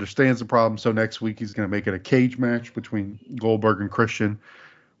says he understands the problem, so next week he's going to make it a cage match between Goldberg and Christian,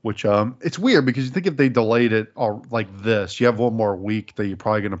 which it's weird because you think if they delayed it like this, you have one more week that you're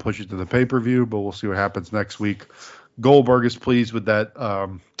probably going to push it to the pay-per-view, but we'll see what happens next week. Goldberg is pleased with that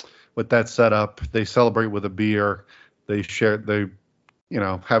setup. They celebrate with a beer. They share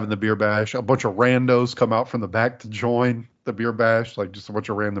having the beer bash. A bunch of randos come out from the back to join the beer bash, like just a bunch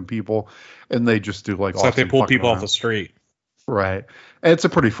of random people, and they just do like. It's like they pull people off the street. Right. And it's a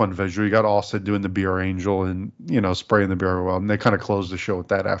pretty fun visual. You got Austin doing the beer angel and, spraying the beer well. And they kind of close the show with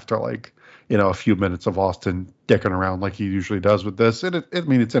that after a few minutes of Austin dicking around like he usually does with this. And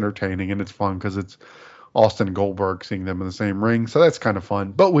it's entertaining and it's fun because it's Austin and Goldberg seeing them in the same ring. So that's kind of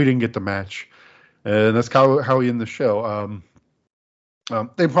fun. But we didn't get the match. And that's how we end the show.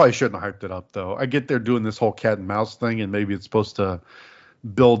 They probably shouldn't have hyped it up, though. I get they're doing this whole cat and mouse thing, and maybe it's supposed to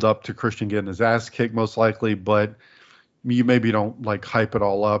build up to Christian getting his ass kicked, most likely, but you maybe don't hype it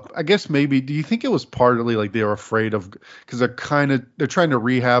all up. I guess maybe. Do you think it was partly they were afraid of, because they're trying to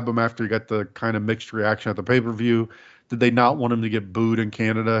rehab him after he got the kind of mixed reaction at the pay-per-view? Did they not want him to get booed in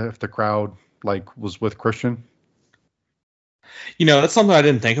Canada if the crowd was with Christian? That's something I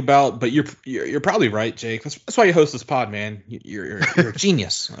didn't think about, but you're probably right, Jake. That's why you host this pod, man. You're a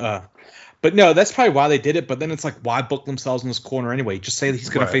genius. But no, that's probably why they did it. But then it's why book themselves in this corner anyway? Just say that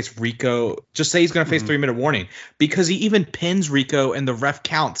he's going to face Rico. Just say he's going to face 3-minute warning, because he even pins Rico and the ref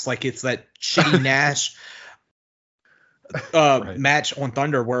counts like it's that shitty Nash match on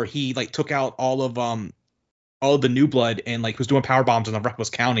Thunder where he took out all of the new blood and was doing power bombs and the ref was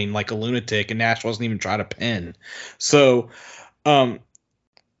counting like a lunatic and Nash wasn't even trying to pin. So,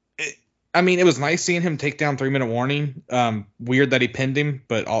 it was nice seeing him take down 3-minute warning. Weird that he pinned him,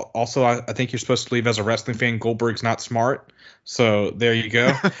 but also I think you're supposed to believe as a wrestling fan, Goldberg's not smart. So there you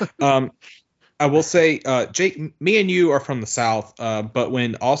go. I will say, Jake, me and you are from the South, but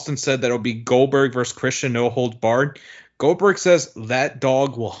when Austin said that it'll be Goldberg versus Christian, no holds barred, Goldberg says that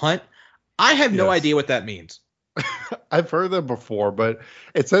dog will hunt. I have no idea what that means. I've heard that before, but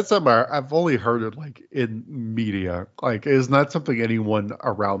it said somewhere. I've only heard it in media. It's not something anyone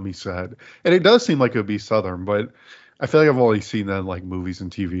around me said. And it does seem like it would be Southern, but I feel like I've only seen that in movies and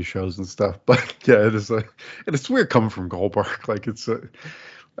TV shows and stuff. But yeah, it's weird coming from Goldberg.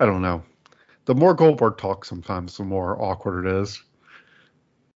 I don't know. The more Goldberg talks sometimes, the more awkward it is.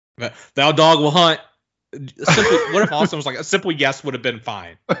 Thou dog will hunt. What if Austin was a simple yes would have been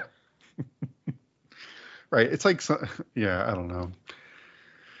fine? Right. It's I don't know.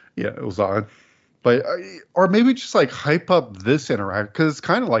 Yeah, it was odd. But, or maybe just hype up this interaction, because it's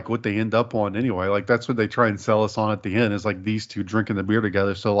kind of what they end up on anyway. That's what they try and sell us on at the end is these two drinking the beer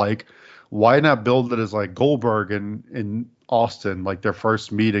together. So why not build it as Goldberg and Austin, their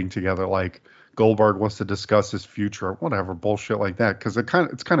first meeting together? Goldberg wants to discuss his future or whatever bullshit like that. Because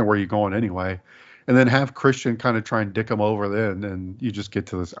it's kind of where you're going anyway. And then have Christian kind of try and dick him over then, and you just get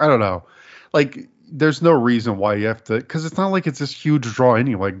to this. I don't know. There's no reason why you have to, because it's not it's this huge draw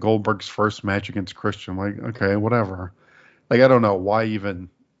anyway. Goldberg's first match against Christian, okay, whatever. I don't know why even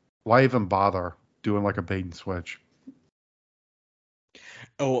bother doing a bait and switch.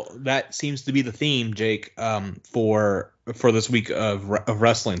 Oh, that seems to be the theme, Jake. For this week of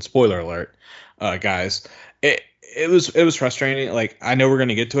wrestling. Spoiler alert, guys. It was frustrating. I know we're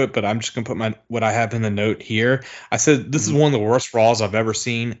gonna get to it, but I'm just gonna put what I have in the note here. I said this is one of the worst Raws I've ever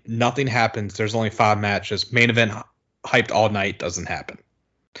seen. Nothing happens. There's only 5 matches. Main event hyped all night doesn't happen.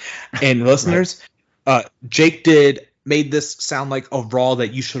 And listeners, Jake made this sound like a Raw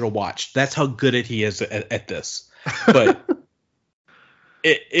that you should have watched. That's how good he is at this. But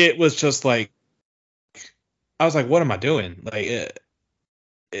it was just I was what am I doing?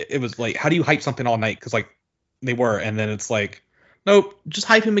 It was how do you hype something all night? Because they were, and then it's nope, just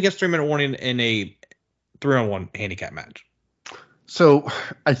hype him against 3-minute warning in a 3-on-1 handicap match. So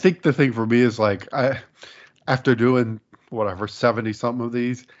I think the thing for me is after doing whatever 70 something of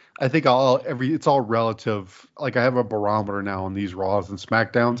these, I think it's all relative. I have a barometer now on these Raws and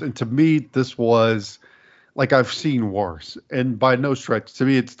Smackdowns, and to me this was I've seen worse, and by no stretch to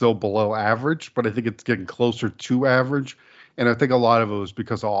me it's still below average, but I think it's getting closer to average, and I think a lot of it was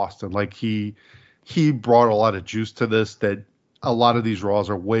because of Austin. He brought a lot of juice to this, that a lot of these Raws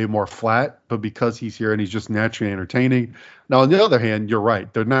are way more flat, but because he's here and he's just naturally entertaining. Now, on the other hand, you're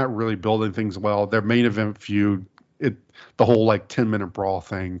right. They're not really building things well. Their main event feud, the whole 10-minute brawl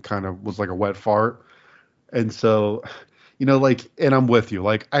thing kind of was a wet fart. And so, and I'm with you.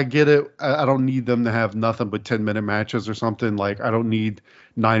 I get it. I don't need them to have nothing but 10-minute matches or something. I don't need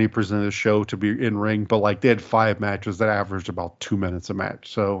 90% of the show to be in ring, but they had 5 matches that averaged about 2 minutes a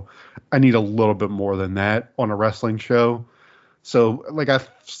match. So I need a little bit more than that on a wrestling show. So I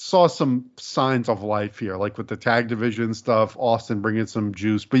saw some signs of life here, with the tag division stuff, Austin bringing some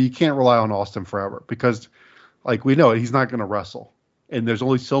juice, but you can't rely on Austin forever because we know he's not going to wrestle. And there's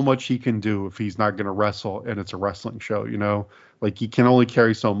only so much he can do if he's not going to wrestle, and it's a wrestling show, he can only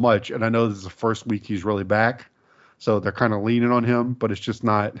carry so much. And I know this is the first week he's really back, so they're kind of leaning on him, but it's just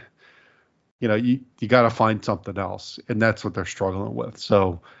not, you got to find something else, and that's what they're struggling with.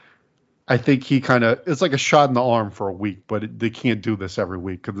 So I think he it's like a shot in the arm for a week, but they can't do this every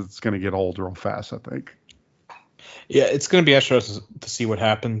week because it's going to get old real fast, I think. Yeah, it's going to be interesting to see what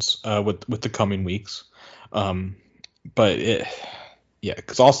happens with the coming weeks. But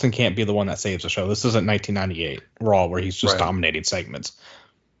because Austin can't be the one that saves the show. This isn't 1998 Raw where he's just dominating segments.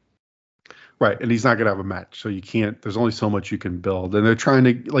 Right, and he's not going to have a match, so you can't. There's only so much you can build, and they're trying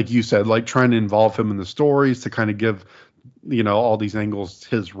to, like you said, trying to involve him in the stories to kind of give, all these angles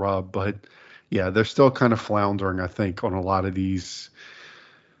his rub. But yeah, they're still kind of floundering, I think, on a lot of these.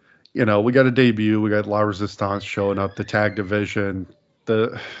 We got a debut, we got La Resistance showing up, the tag division,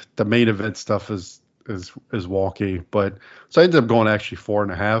 the main event stuff is wonky, but so I ended up going actually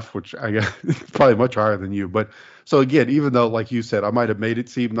 4.5, which I guess probably much higher than you. But so again, even though like you said, I might have made it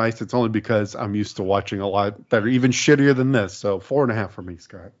seem nice, it's only because I'm used to watching a lot that are even shittier than this. So 4.5 for me,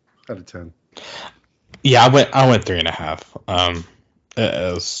 Scott, out of 10. Yeah, I went 3.5.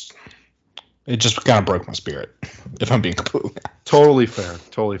 It just kind of broke my spirit, if I'm being completely honest. Totally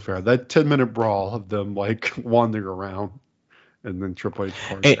fair. That 10-minute brawl of them wandering around and then Triple H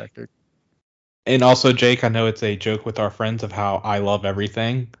attacking. And also, Jake, I know it's a joke with our friends of how I love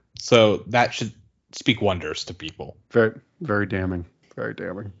everything, so that should speak wonders to people. Very, very damning. Very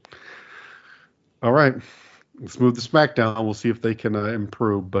damning. All right, let's move to SmackDown. We'll see if they can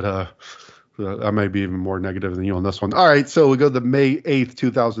improve, but I may be even more negative than you on this one. All right, so we go to the May 8th,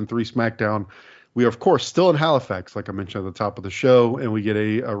 2003 SmackDown. We are, of course, still in Halifax, like I mentioned at the top of the show, and we get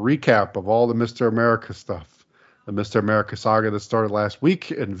a recap of all the Mr. America stuff. The Mr. America saga that started last week,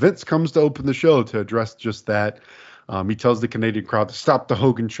 and Vince comes to open the show to address just that. He tells the Canadian crowd to stop the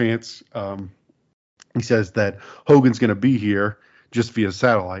Hogan chants. He says that Hogan's going to be here just via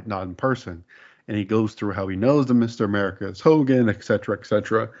satellite, not in person. And he goes through how he knows that Mr. America is Hogan, et cetera, et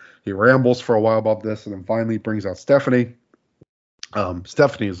cetera. He rambles for a while about this, and then finally brings out Stephanie.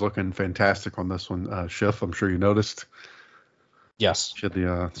 Stephanie is looking fantastic on this one, Schiff. I'm sure you noticed. Yes. She had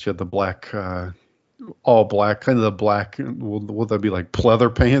the black... all black, kind of the black. Would that be like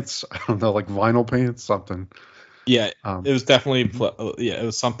pleather pants? I don't know, like vinyl pants, something. Yeah, it was definitely it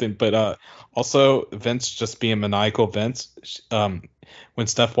was something. But also Vince just being maniacal. Vince, when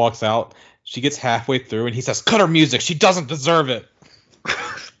Steph walks out, she gets halfway through and he says, "Cut her music. She doesn't deserve it."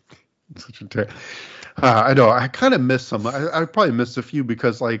 Such a I know. I kind of missed some. I probably missed a few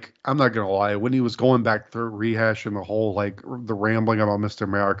because, I'm not gonna lie, when he was going back through rehashing the whole the rambling about Mr.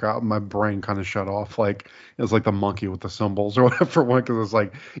 America, my brain kind of shut off. It was like the monkey with the symbols or whatever. Because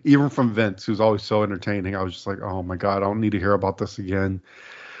it's even from Vince, who's always so entertaining, I was just like, oh my god, I don't need to hear about this again.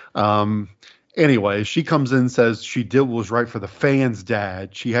 Anyway, she comes in and says she did what was right for the fans,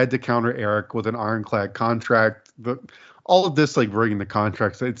 Dad. She had to counter Eric with an ironclad contract. All of this, reading the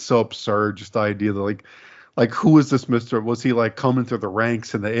contracts, it's so absurd. Just the idea that, who is this Mr.? Was he, coming through the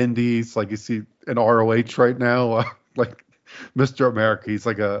ranks in the indies? Is he in ROH right now? Mr. America, he's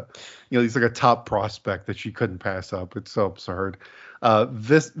he's like a top prospect that she couldn't pass up. It's so absurd.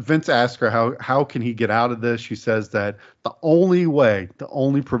 Vince asked her how can he get out of this? She says that the only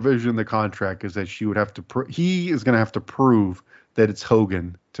provision in the contract is that she would have to, he is going to have to prove that it's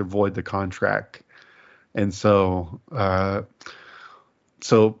Hogan to void the contract. And so,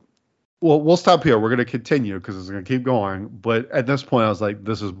 we'll stop here. We're going to continue because it's going to keep going. But at this point, I was like,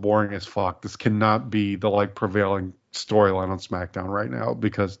 this is boring as fuck. This cannot be the prevailing storyline on SmackDown right now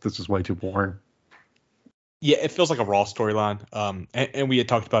because this is way too boring. Yeah, it feels like a Raw storyline. And we had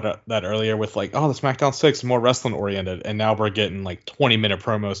talked about that earlier with the SmackDown 6 is more wrestling oriented, and now we're getting 20-minute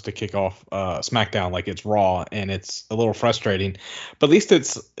promos to kick off SmackDown like it's Raw, and it's a little frustrating. But at least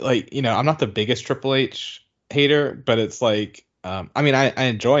it's I'm not the biggest Triple H hater, but it's I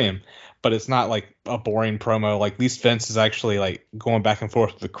enjoy him, but it's not a boring promo. At least Vince is actually going back and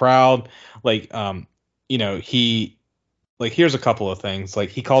forth with the crowd. He here's a couple of things.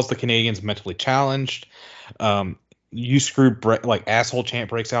 He calls the Canadians mentally challenged. You screwed Brett, asshole chant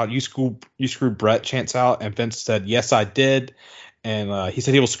breaks out. You screwed Brett chants out, and Vince said, "Yes, I did." And he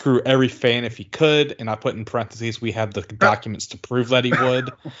said he will screw every fan if he could. And I put in parentheses, we have the documents to prove that he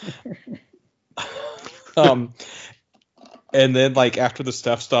would. And then after the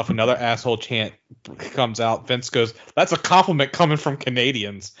stuff, another asshole chant comes out. Vince goes, "That's a compliment coming from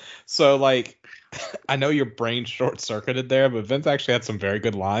Canadians." So I know your brain short circuited there, but Vince actually had some very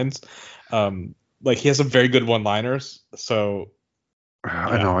good lines. He has some very good one-liners. So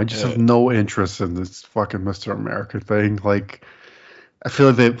I know. I just have no interest in this fucking Mr. America thing. I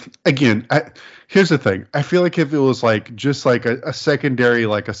feel here's the thing. I feel if it was just a secondary,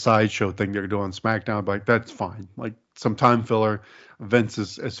 a sideshow thing they're doing on SmackDown, that's fine. Some time filler. Vince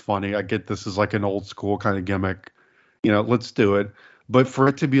is funny. I get this is an old school kind of gimmick. Let's do it. But for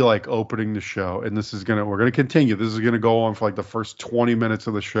it to be like opening the show, and we're gonna continue. This is gonna go on for like the first 20 minutes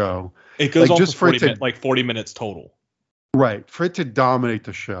of the show. It goes like, on just for 40 minutes total. Right. For it to dominate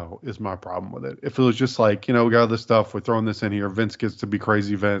the show is my problem with it. If it was just like, we got all this stuff, we're throwing this in here, Vince gets to be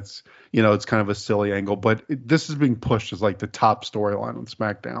crazy Vince, it's kind of a silly angle, but this is being pushed as like the top storyline on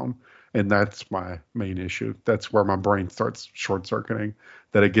SmackDown. And that's my main issue. That's where my brain starts short circuiting,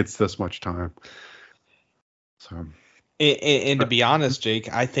 that it gets this much time. So. And to be honest,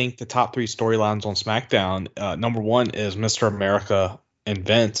 Jake, I think the top 3 storylines on SmackDown, number 1 is Mr. America and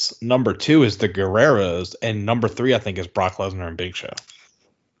Vince. Number 2 is the Guerreros, and number 3 I think is Brock Lesnar and Big Show.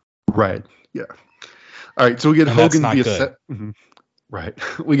 Right. Yeah. All right. So we get Hogan via right.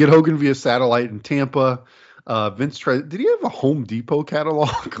 We get Hogan via satellite in Tampa. Vince tried. Did he have a Home Depot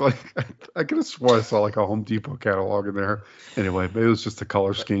catalog? Like I could have swore I saw like a Home Depot catalog in there. Anyway, maybe it was just a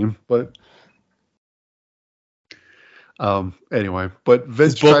color scheme, but. Anyway, but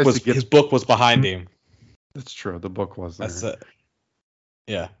Vince tries to get his book was behind him. That's true. The book was there. That's it.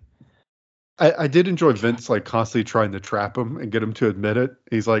 Yeah. I did enjoy Vince like constantly trying to trap him and get him to admit it.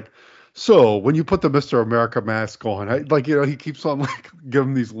 He's like, so when you put the Mr. America mask on, he keeps on like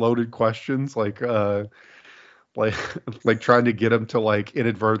giving these loaded questions, like trying to get him to like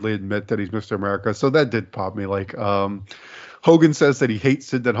inadvertently admit that he's Mr. America. So that did pop me. Like, Hogan says that he hates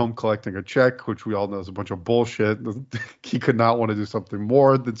sitting at home collecting a check, which we all know is a bunch of bullshit. He could not want to do something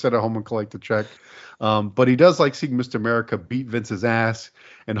more than sit at home and collect a check. But he does like seeing Mr. America beat Vince's ass.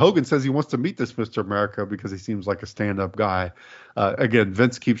 And Hogan says he wants to meet this Mr. America because he seems like a stand-up guy. Again,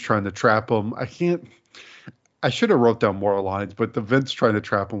 Vince keeps trying to trap him. I should have wrote down more lines, but the Vince trying to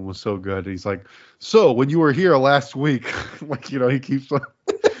trap him was so good. He's like, so when you were here last week, he keeps on.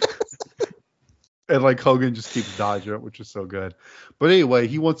 And like Hogan just keeps dodging it, which is so good. But anyway,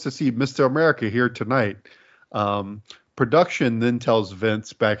 he wants to see Mr. America here tonight. Production then tells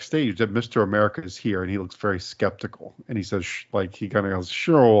Vince backstage that Mr. America is here, and he looks very skeptical. And he says, he kind of goes,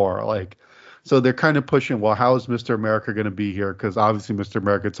 sure. So they're kind of pushing, well, how is Mr. America going to be here? Because obviously Mr.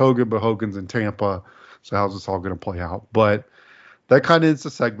 America, it's Hogan, but Hogan's in Tampa. So how's this all going to play out? But that kind of ends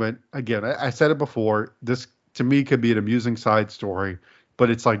the segment. Again, I said it before. This, to me, could be an amusing side story. But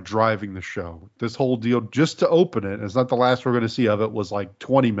it's like driving the show. This whole deal, just to open it, it's not the last we're going to see of it, was like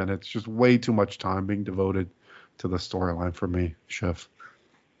 20 minutes. Just way too much time being devoted to the storyline for me, Chef.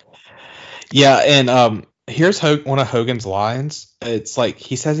 Yeah, and here's one of Hogan's lines. It's like,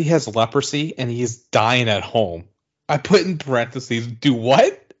 he says he has leprosy and he's dying at home. I put in parentheses, do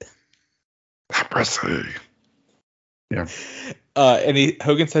what? Leprosy. Yeah. And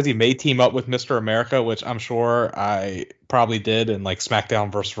Hogan says he may team up with Mr. America, which I'm sure I probably did in like SmackDown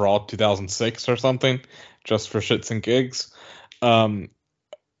vs. Raw 2006 or something, just for shits and gigs.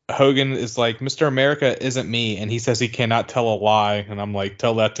 Hogan is like, Mr. America isn't me, and he says he cannot tell a lie, and I'm like,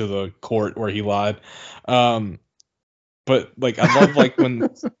 tell that to the court where he lied. But like, I love like when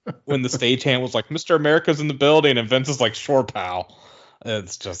the stagehand was like, Mr. America's in the building, and Vince is like, sure, pal.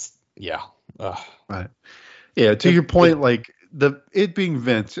 It's just, yeah. Right. Yeah. To your point, like. It being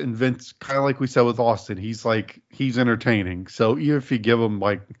Vince, and Vince, kind of like we said with Austin, he's entertaining. So even if you give him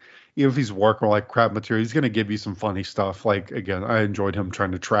even if he's working like crap material, he's going to give you some funny stuff. Like, again, I enjoyed him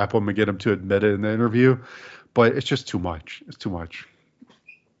trying to trap him and get him to admit it in the interview, but it's just too much. It's too much.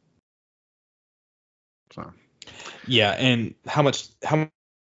 So. Yeah. And how much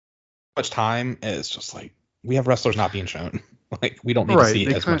time is just like, we have wrestlers not being shown. Like, we don't need to see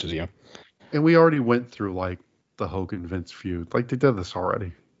as much as you. And we already went through like the Hogan Vince feud. Like, they did this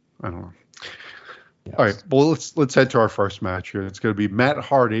already. I don't know. Yes. All right. Well, let's head to our first match here. It's going to be Matt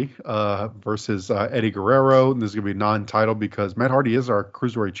Hardy versus Eddie Guerrero. And this is going to be non-title because Matt Hardy is our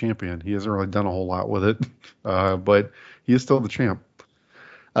cruiserweight champion. He hasn't really done a whole lot with it, but he is still the champ.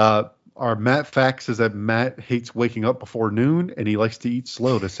 Our Matt fact is that Matt hates waking up before noon, and he likes to eat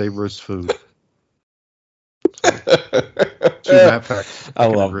slow to savor his food. So, two Matt facts. I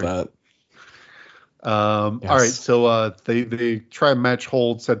love that. Yes. All right, so they try match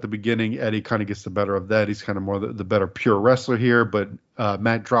holds at the beginning. Eddie kind of gets the better of that. He's kind of more the better pure wrestler here, but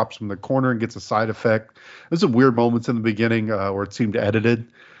Matt drops from the corner and gets a side effect. There's some weird moments in the beginning where it seemed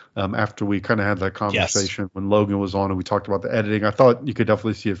edited. After we kind of had that conversation when Logan was on and we talked about the editing, I thought you could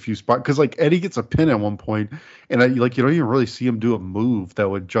definitely see a few spots because like Eddie gets a pin at one point, and you don't even really see him do a move that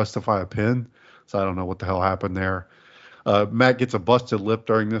would justify a pin. So I don't know what the hell happened there. Matt gets a busted lip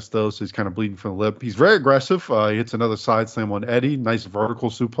during this, though, so he's kind of bleeding from the lip. He's very aggressive. He hits another side slam on Eddie. Nice vertical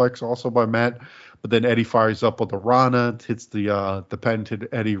suplex also by Matt. But then Eddie fires up with the Rana, hits the patented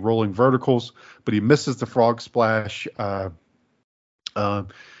Eddie rolling verticals, but he misses the frog splash.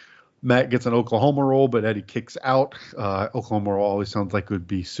 Matt gets an Oklahoma roll, but Eddie kicks out. Oklahoma roll always sounds like it would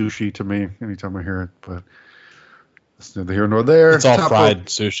be sushi to me anytime I hear it, but it's neither here nor there. It's all fried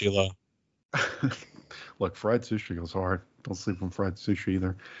sushi, though. Look, fried sushi goes hard. Don't sleep on fried sushi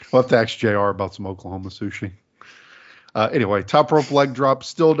either. We'll have to ask JR about some Oklahoma sushi. Anyway, top rope leg drop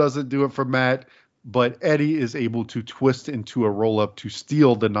still doesn't do it for Matt, but Eddie is able to twist into a roll-up to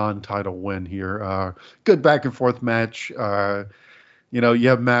steal the non-title win here. Good back-and-forth match. You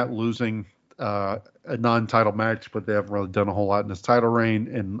have Matt losing a non-title match, but they haven't really done a whole lot in this title reign,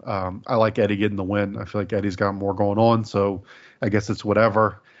 and I like Eddie getting the win. I feel like Eddie's got more going on, so I guess it's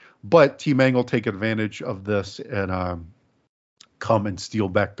whatever. But Team Angle take advantage of this and come and steal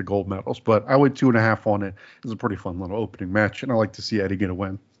back the gold medals. But I went 2.5 on it. It was a pretty fun little opening match, and I like to see Eddie get a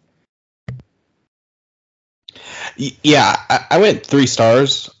win. Yeah, I went 3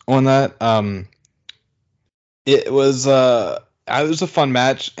 stars on that. It was a fun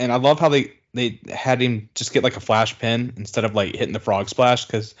match, and I love how they had him just get like a flash pin instead of like hitting the frog splash,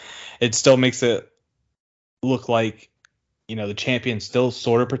 because it still makes it look like the champion's still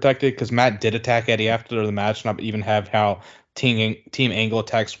sort of protected, because Matt did attack Eddie after the match, and I even have how Team Angle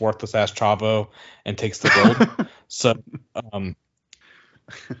attacks worthless ass Chavo and takes the gold. So,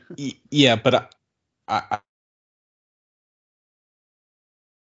 yeah, but I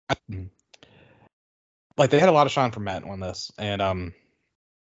like they had a lot of shine from Matt on this, and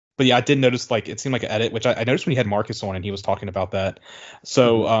but yeah, I did notice like it seemed like an edit, which I noticed when he had Marcus on and he was talking about that.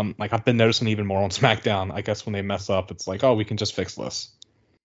 So like I've been noticing even more on SmackDown. I guess when they mess up, it's like, oh, we can just fix this.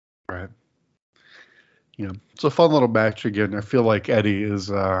 Right. It's a fun little match again. I feel like Eddie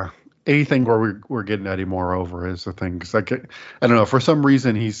is anything where we're getting Eddie more over is the thing, because I don't know, for some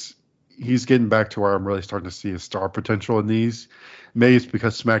reason he's getting back to where I'm really starting to see his star potential in these. Maybe it's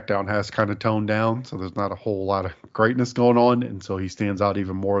because SmackDown has kind of toned down, so there's not a whole lot of greatness going on, and so he stands out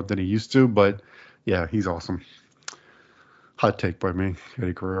even more than he used to. But yeah, he's awesome. Hot take by me,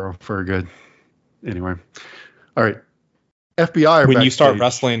 Eddie Guerrero, very good. Anyway, all right. FBI. When you start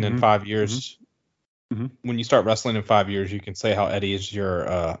wrestling in 5 years. Mm-hmm. When you start wrestling in 5 years, you can say how Eddie is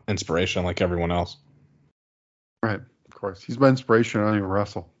your inspiration, like everyone else. Right, of course. He's my inspiration. I don't even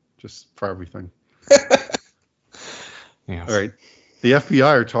wrestle, just for everything. Yes. All right. The FBI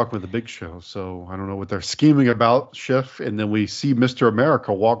are talking with the Big Show, so I don't know what they're scheming about, Schiff. And then we see Mr.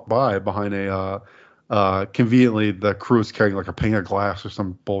 America walk by behind conveniently the crew is carrying like a pane of glass or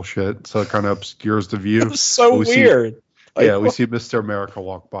some bullshit, so it kind of obscures the view. That's so weird. We see Mr. America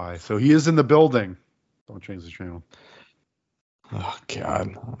walk by, so he is in the building. Don't change the channel. Oh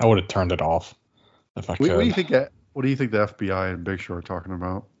God, I would have turned it off if I could. What do you think? What do you think the FBI and Big Show are talking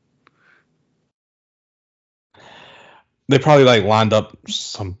about? They probably like lined up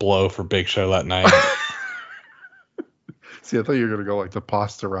some blow for Big Show that night. See, I thought you were gonna go like the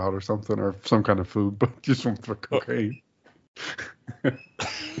pasta route or something, or some kind of food, but just for cocaine.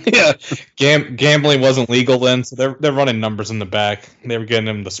 Yeah, gambling wasn't legal then, so they're running numbers in the back. They were getting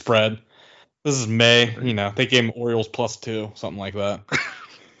him the spread. This is May, they gave him Orioles +2, something like that.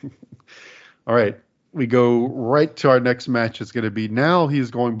 All right, we go right to our next match. It's going to be now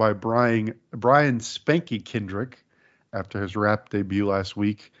he's going by Brian Spanky Kendrick after his rap debut last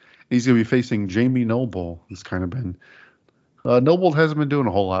week. He's going to be facing Jamie Noble. He's kind of been Noble hasn't been doing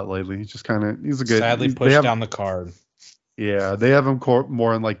a whole lot lately. He's just he's a good. Sadly pushed down the card. Yeah, they have him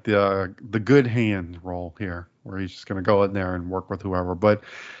more in like the good hand role here, where he's just going to go in there and work with whoever. But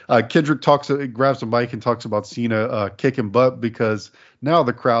Kendrick grabs the mic and talks about Cena kicking butt, because now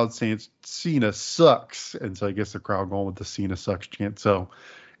the crowd's saying Cena sucks. And so I guess the crowd going with the Cena sucks chant. So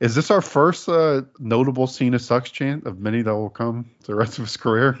is this our first notable Cena sucks chant of many that will come the rest of his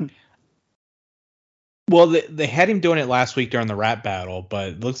career? Well, they had him doing it last week during the rap battle, but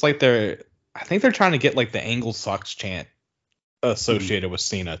it looks like I think they're trying to get like the Angle sucks chant associated with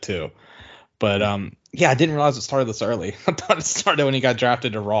Cena too. But yeah, I didn't realize it started this early. I thought it started when he got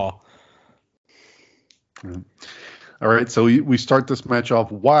drafted to Raw. All right, so we start this match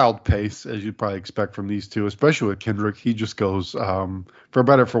off wild pace, as you'd probably expect from these two, especially with Kendrick. He just goes, for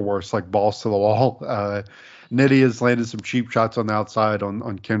better or for worse, like balls to the wall. Nitty has landed some cheap shots on the outside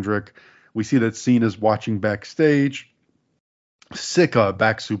on Kendrick. We see that Cena's watching backstage. Sick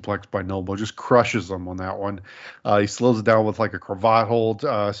back suplex by Noble, just crushes him on that one. He slows it down with like a cravat hold.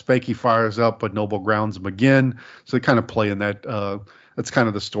 Spanky fires up, but Noble grounds him again. So they kind of play in that. That's kind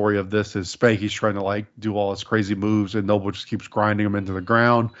of the story of this, is Spanky's trying to like do all his crazy moves, and Noble just keeps grinding him into the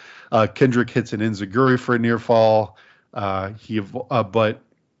ground. Kendrick hits an enziguri for a near fall. But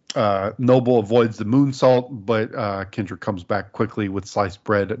Noble avoids the moonsault, but Kendrick comes back quickly with sliced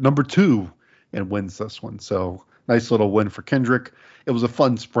bread at number 2 and wins this one. So nice little win for Kendrick. It was a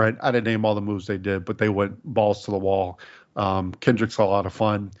fun sprint. I didn't name all the moves they did, but they went balls to the wall. Kendrick's a lot of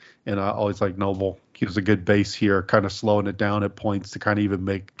fun, and I always like Noble. He was a good base here, kind of slowing it down at points to kind of even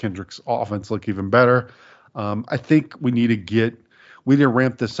make Kendrick's offense look even better. I think we need to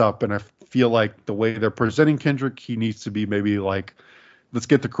ramp this up, and I feel like the way they're presenting Kendrick, he needs to be maybe like, let's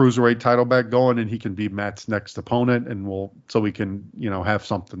get the cruiserweight title back going, and he can be Matt's next opponent, and so we can, have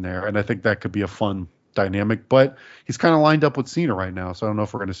something there. And I think that could be a fun dynamic, but he's kind of lined up with Cena right now, so I don't know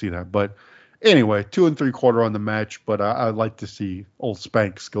if we're going to see that. But anyway, 2 3/4 on the match, but I'd like to see old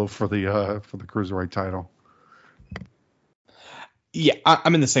Spanks go for the cruiserweight title. Yeah,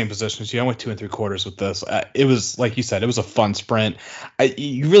 I'm in the same position as you. I went 2 3/4 with this. It was, like you said, it was a fun sprint.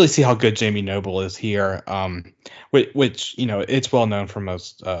 You really see how good Jamie Noble is here, which it's well known for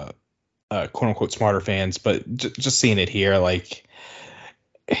most quote unquote smarter fans, but just seeing it here, like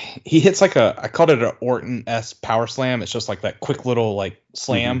he hits like I called it an Orton-esque power slam. It's just like that quick little like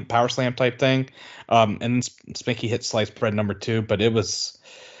slam, power slam type thing. And then Spanky hit sliced bread number 2, but it was,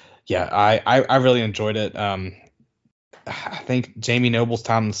 I really enjoyed it. I think Jamie Noble's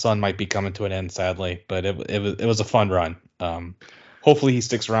time in the sun might be coming to an end, sadly, but it was a fun run. Hopefully he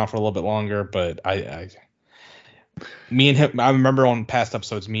sticks around for a little bit longer, but me and him, I remember on past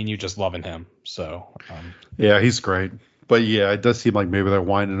episodes, me and you just loving him. So yeah, he's great. But yeah, it does seem like maybe they're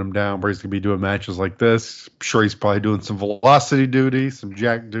winding him down where he's going to be doing matches like this. I'm sure he's probably doing some velocity duty, some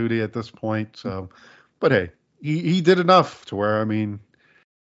jack duty at this point. So, but hey, he did enough to where,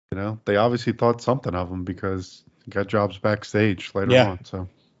 they obviously thought something of him because he got jobs backstage later on. So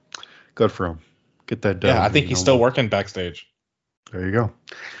good for him. Get that done. Yeah, I think he's still working backstage. There you go.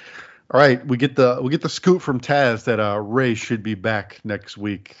 All right, we get the scoop from Taz that Ray should be back next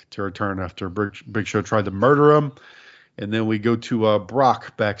week to return after Big Show tried to murder him. And then we go to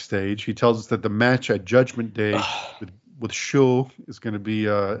Brock backstage. He tells us that the match at Judgment Day with Show is going to be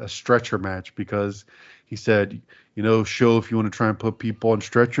a stretcher match because he said, Show, if you want to try and put people on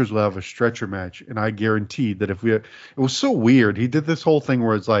stretchers, we'll have a stretcher match. And I guarantee that it was so weird. He did this whole thing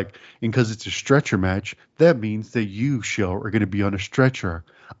where it's like, and because it's a stretcher match, that means that you, Show, are going to be on a stretcher.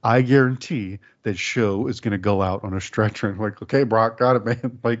 I guarantee that Show is going to go out on a stretcher. And I'm like, okay, Brock, got it,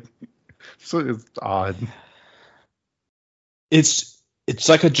 man. Like, so it's odd. It's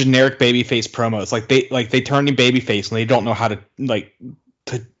like a generic babyface promo. It's like they turn him babyface and they don't know how to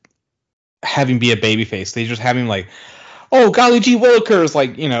have him be a babyface. They just have him like, oh golly gee willikers,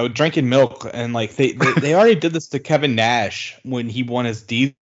 like drinking milk, and like they already did this to Kevin Nash when he won his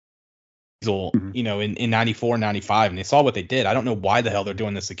Diesel, in 94, 95, and they saw what they did. I don't know why the hell they're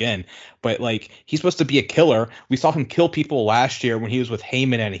doing this again, but like he's supposed to be a killer. We saw him kill people last year when he was with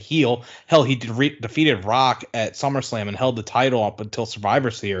Heyman and a heel. Hell, he defeated Rock at SummerSlam and held the title up until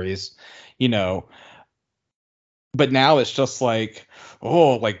Survivor Series, But now it's just like,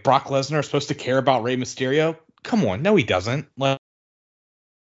 oh, like Brock Lesnar is supposed to care about Rey Mysterio? Come on, no, he doesn't. Like,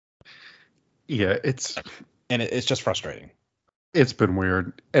 yeah, it's just frustrating. It's been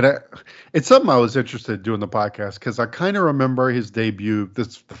weird. And it's something I was interested in doing the podcast because I kind of remember his debut the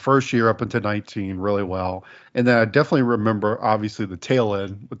first year up into 19 really well. And then I definitely remember, obviously, the tail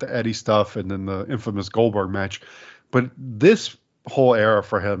end with the Eddie stuff and then the infamous Goldberg match. But this whole era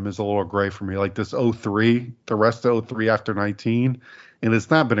for him is a little gray for me. Like this 03, the rest of 03 after 19. And it's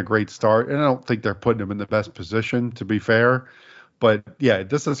not been a great start. And I don't think they're putting him in the best position, to be fair. But yeah,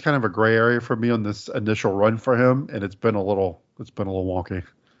 this is kind of a gray area for me on this initial run for him, and it's been a little wonky,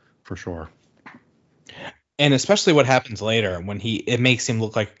 for sure. And especially what happens later when it makes him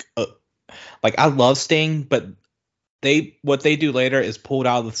look like I love Sting, but what they do later is pulled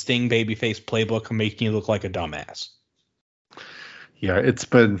out of the Sting babyface playbook and making you look like a dumbass. Yeah, it's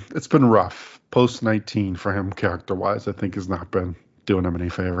been rough. Post 19 for him character wise, I think has not been doing him any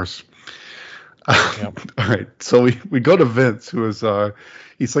favors. Yep. All right, so we go to Vince, who is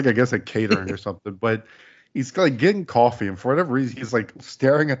he's like, I guess, a catering or something, but he's like getting coffee, and for whatever reason he's like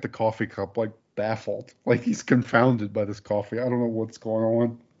staring at the coffee cup like baffled, like he's confounded by this coffee. I don't know what's going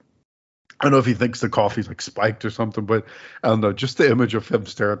on. I don't know if he thinks the coffee's like spiked or something, but I don't know. Just the image of him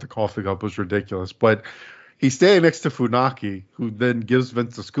staring at the coffee cup was ridiculous. But he's standing next to Funaki, who then gives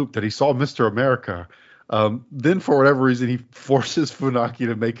Vince the scoop that he saw Mr. America. Then for whatever reason he forces Funaki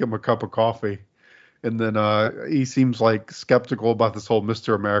to make him a cup of coffee. And then he seems like skeptical about this whole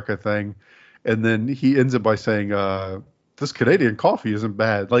Mr. America thing. And then he ends it by saying, this Canadian coffee isn't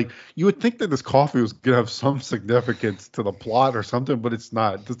bad. Like, you would think that this coffee was going to have some significance to the plot or something, but it's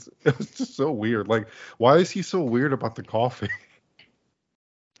not. It was just so weird. Like, why is he so weird about the coffee?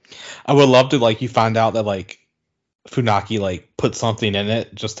 I would love to, like, you find out that, like, Funaki like put something in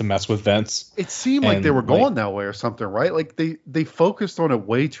it just to mess with Vince. It seemed like they were going that way or something, right? Like they focused on it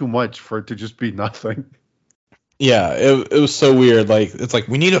way too much for it to just be nothing. Yeah, it was so weird. Like it's like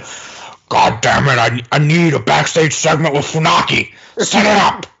we need a. God damn it! I need a backstage segment with Funaki. Set it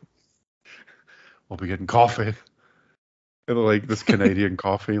up. We'll be getting coffee. And like this Canadian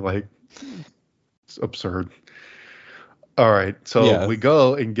coffee, like it's absurd. All right, so we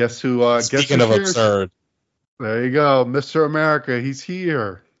go and guess who? Speaking of absurd, there you go, Mr. America. He's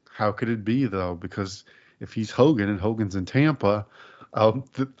here. How could it be though? Because if he's Hogan and Hogan's in Tampa,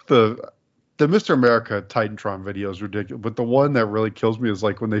 the Mr. America Titantron video is ridiculous, but the one that really kills me is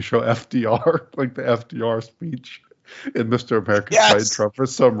like when they show FDR, like the FDR speech in Mr. America Titantron. For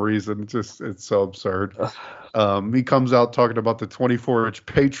some reason, it's so absurd. He comes out talking about the 24-inch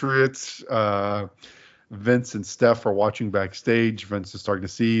Patriots. Vince and Steph are watching backstage. Vince is starting to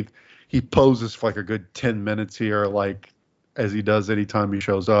seethe. He poses for like a good 10 minutes here, like as he does anytime he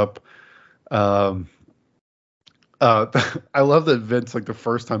shows up. I love that Vince, like the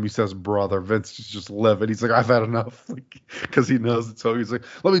first time he says brother, Vince is just livid. He's like, I've had enough, like, because he knows it. So he's like,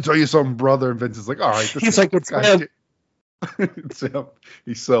 let me tell you something, brother. And Vince is like, all right. He's like, it's him. It's him.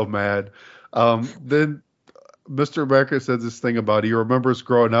 He's so mad. Then Mr. America says this thing about he remembers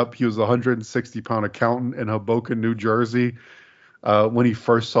growing up. He was a 160-pound accountant in Hoboken, New Jersey. When he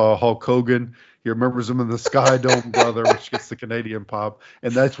first saw Hulk Hogan, he remembers him in the Sky Dome brother, which gets the Canadian pop.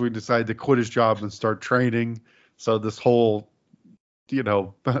 And that's when he decided to quit his job and start training. So this whole,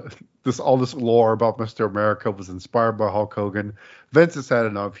 all this lore about Mr. America was inspired by Hulk Hogan. Vince has had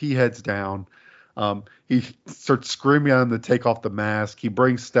enough. He heads down. He starts screaming at him to take off the mask. He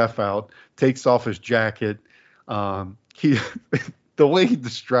brings Steph out, takes off his jacket. The way he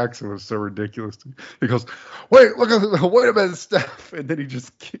distracts him is so ridiculous. He goes, wait a minute, Steph. And then he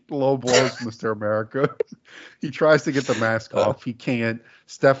just low blows Mr. America. He tries to get the mask off. He can't.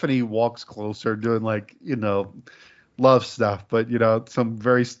 Stephanie walks closer doing love stuff, but some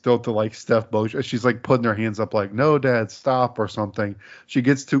very stilted like Steph motion. She's like putting her hands up like, no, Dad, stop or something. She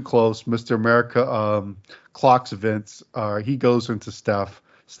gets too close. Mr. America clocks Vince. He goes into Steph.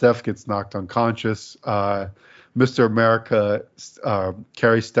 Steph gets knocked unconscious. Mr. America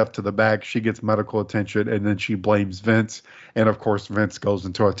carries Steph to the back. She gets medical attention, and then she blames Vince. And, of course, Vince goes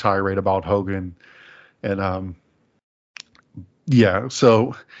into a tirade about Hogan. And,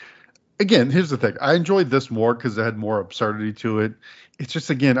 so, again, here's the thing. I enjoyed this more because it had more absurdity to it. It's just,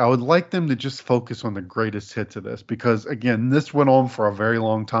 again, I would like them to just focus on the greatest hits of this because, again, this went on for a very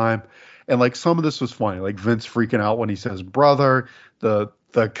long time. And, like, some of this was funny. Like, Vince freaking out when he says brother, the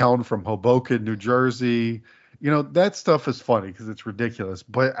accountant from Hoboken, New Jersey. That stuff is funny because it's ridiculous,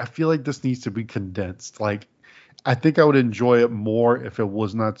 but I feel like this needs to be condensed. Like, I think I would enjoy it more if it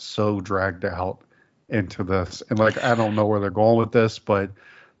was not so dragged out into this. And, like, I don't know where they're going with this, but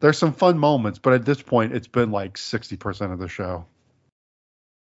there's some fun moments. But at this point, it's been like 60% of the show.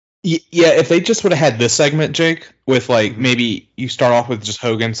 Yeah, if they just would have had this segment, Jake, with, like, maybe you start off with just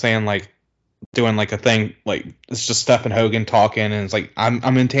Hogan saying, like, doing like a thing like it's just Steph and Hogan talking and it's like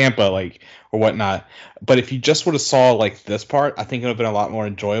I'm in Tampa like or whatnot. But if you just would have saw like this part, I think it would have been a lot more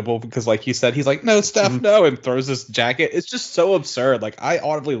enjoyable because like you said, he's like, no, Steph, no, and throws his jacket. It's just so absurd. Like I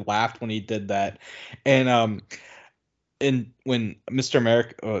audibly laughed when he did that. And when Mr.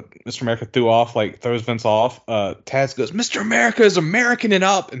 America threw off, like throws Vince off, Taz goes, Mr. America is Americaning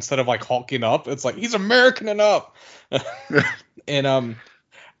up instead of like hulking up. It's like he's Americaning up. And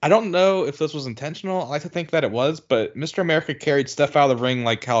I don't know if this was intentional. I like to think that it was, but Mr. America carried Steph out of the ring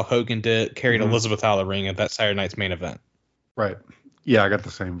like how Hogan carried Elizabeth out of the ring at that Saturday night's main event. Right. Yeah, I got the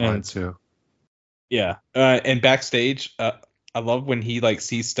same vibe too. Yeah. And backstage, I love when he like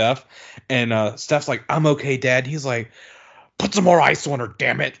sees Steph and Steph's like, I'm okay, Dad. He's like, put some more ice on her,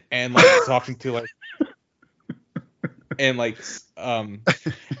 damn it. And like talking to like and like and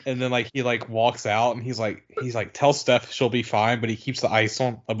then like he like walks out and he's like tell Steph she'll be fine, but he keeps the ice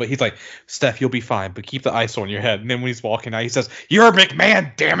on, but he's like, Steph, you'll be fine, but keep the ice on your head. And then when he's walking out, he says, you're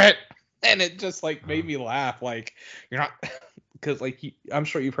McMahon, damn it. And it just like made me laugh. Like you're not, because like I'm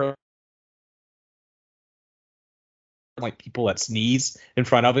sure you've heard like people that sneeze in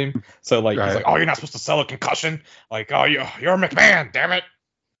front of him, so like he's like, oh, you're not supposed to sell a concussion, like, oh, you're McMahon, damn it.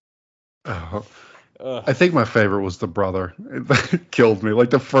 I think my favorite was the brother. It killed me.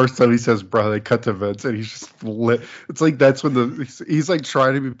 Like the first time he says brother, they cut to Vince and he's just lit. It's like that's when he's like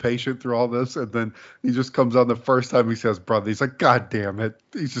trying to be patient through all this, and then he just comes on the first time he says brother. He's like, God damn it.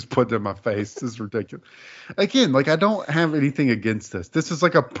 He's just putting it in my face. This is ridiculous. Again, like I don't have anything against this. This is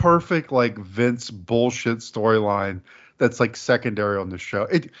like a perfect like Vince bullshit storyline that's like secondary on the show.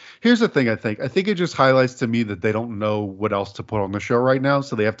 Here's the thing. I think it just highlights to me that they don't know what else to put on the show right now,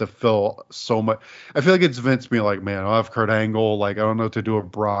 so they have to fill so much. I feel like it's Vince being like, man, I have Kurt Angle, like I don't know what to do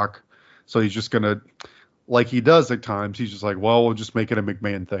with Brock, so he's just gonna, like he does at times, he's just like, well, we'll just make it a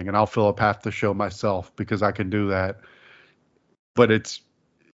McMahon thing, and I'll fill up half the show myself because I can do that. But it's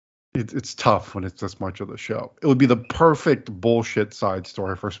tough when it's this much of the show. It would be the perfect bullshit side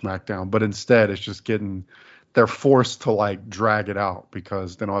story for SmackDown, but instead it's just they're forced to like drag it out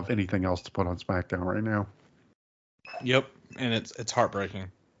because they don't have anything else to put on SmackDown right now. Yep, and it's heartbreaking.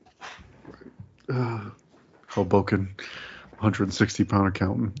 Hoboken, 160-pound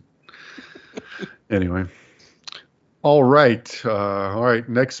accountant. Anyway. All right.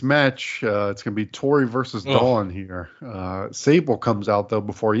 Next match, it's going to be Tori versus Dawn here. Sable comes out, though,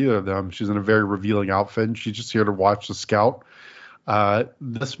 before either of them. She's in a very revealing outfit, and she's just here to watch the scout.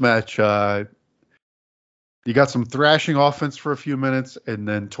 This match, you got some thrashing offense for a few minutes, and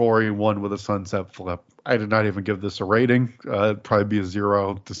then Tori won with a sunset flip. I did not even give this a rating. It'd probably be a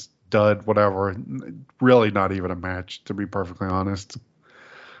 0, just dud, whatever. Really not even a match, to be perfectly honest.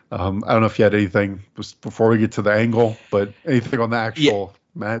 I don't know if you had anything before we get to the angle, but anything on the actual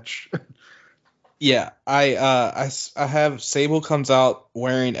match. Yeah, I have Sable comes out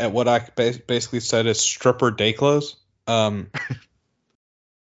wearing at what I basically said is stripper day clothes. Tazlin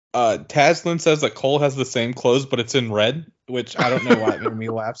says that Cole has the same clothes, but it's in red, which I don't know why it made me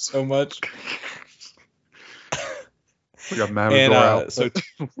laugh so much. We got Matador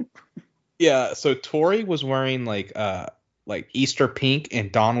so Tori was wearing like Easter pink,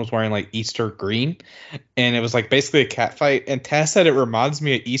 and Dawn was wearing like Easter green, and it was like basically a cat fight. And Taz said it reminds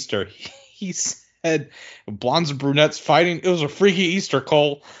me of Easter. He said blondes and brunettes fighting. It was a freaky Easter,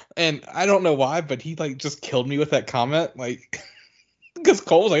 Cole. And I don't know why, but he like just killed me with that comment, like because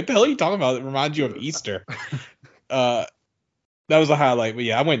Cole was like, "The hell are you talking about? It reminds you of Easter." That was a highlight. But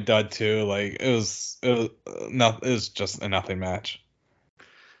yeah, I went dud too. Like it was just a nothing match.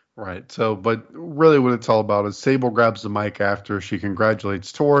 Right. So, but really what it's all about is Sable grabs the mic after she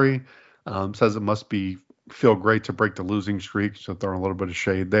congratulates Tori, says it must feel great to break the losing streak, so throwing a little bit of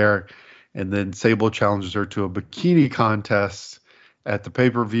shade there. And then Sable challenges her to a bikini contest at the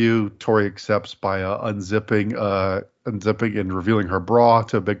pay-per-view. Tori accepts by unzipping and revealing her bra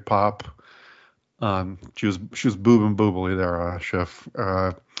to a big pop. She was boobing boobily there, Schiff.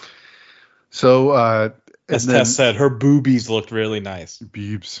 As Tess said, her boobies looked really nice.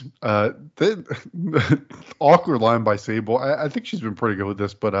 Boobs. Awkward line by Sable. I think she's been pretty good with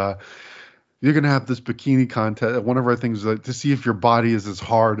this, but you're going to have this bikini contest. One of our things is like, to see if your body is as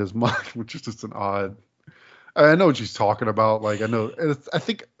hard as mine, which is just an odd. I know what she's talking about. Like, I know. I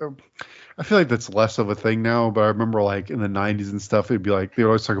feel like that's less of a thing now, but I remember like in the 90s and stuff, it'd be like, they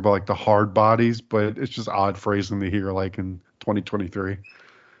always talk about like the hard bodies, but it's just odd phrasing to hear like in 2023.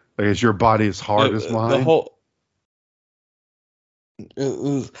 Like, is your body as hard as mine? The whole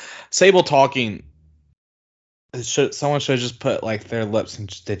Sable talking. Someone should just put like their lips and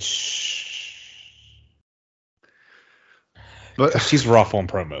just did shh. But she's rough on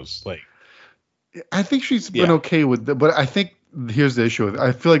promos. Like, I think she's been okay with it, but I think here's the issue.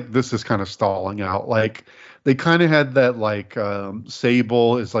 I feel like this is kind of stalling out. Like they kind of had that like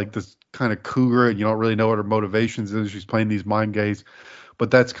Sable is like this kind of cougar, and you don't really know what her motivations is. She's playing these mind games. But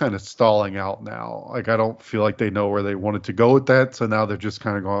that's kind of stalling out now. Like, I don't feel like they know where they wanted to go with that. So now they're just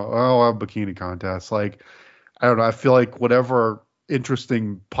kind of going, oh, a bikini contest. Like, I don't know. I feel like whatever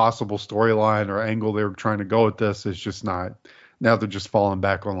interesting possible storyline or angle they were trying to go with this is just not. Now they're just falling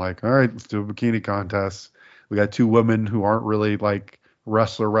back on like, all right, let's do a bikini contest. We got two women who aren't really like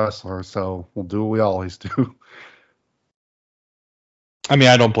wrestlers. So we'll do what we always do. I mean,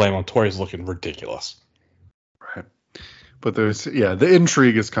 I don't blame them. Tori's looking ridiculous. Right. But there's, the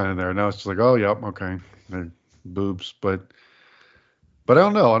intrigue is kind of there. Now it's just like, oh, yep, okay. They're boobs. But I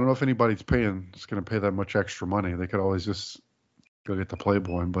don't know. I don't know if anybody's going to pay that much extra money. They could always just go get the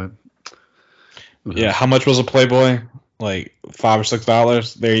Playboy. But yeah, how much was a Playboy? Like $5 or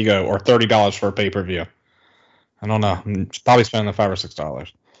 $6? There you go. Or $30 for a pay-per-view. I don't know. I'm probably spending the $5 or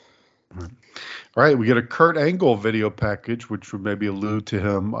 $6. All right, we get a Kurt Angle video package, which would maybe allude to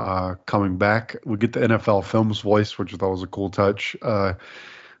him coming back. We get the NFL Films voice, which I thought was a cool touch, talking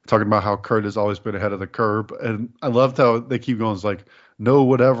about how Kurt has always been ahead of the curve. And I loved how they keep going. It's like, no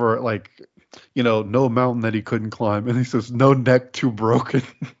whatever, like, no mountain that he couldn't climb. And he says, no neck too broken,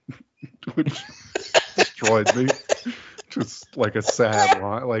 which destroyed me. Just like a sad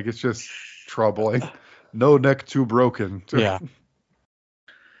line. Like, it's just troubling. No neck too broken. Yeah.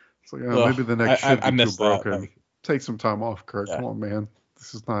 Like, maybe the next should be too broken. Like, take some time off, Kurt. Yeah. Come on, man.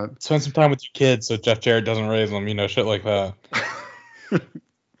 This is not. Spend some time with your kids so Jeff Jarrett doesn't raise them. Shit like that.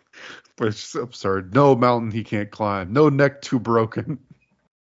 But it's just absurd. No mountain he can't climb. No neck too broken.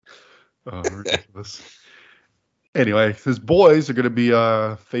 Oh, ridiculous. Anyway, his boys are going to be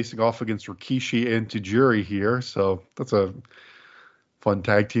facing off against Rikishi and Tajiri here. So that's a fun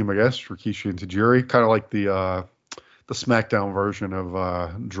tag team, I guess. Rikishi and Tajiri. Kind of like the Smackdown version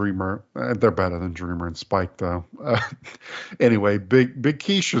of Dreamer. They're better than Dreamer and Spike, though. Anyway, Big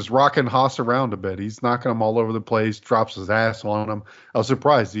Keish is rocking Haas around a bit. He's knocking him all over the place, drops his ass on him. I was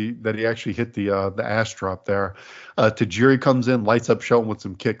surprised that he actually hit the ass drop there. Tajiri comes in, lights up Shelton with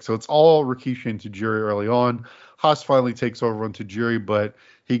some kicks. So it's all Rikishi and Tajiri early on. Haas finally takes over on Tajiri, but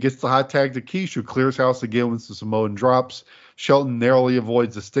he gets the hot tag to Keish, who clears house again with some Samoan drops. Shelton narrowly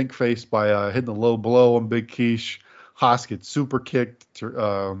avoids the stink face by hitting a low blow on Big Keish. Haas gets super kicked.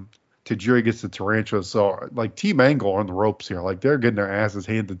 Tajiri gets the tarantula. So, like, Team Angle are on the ropes here. Like, they're getting their asses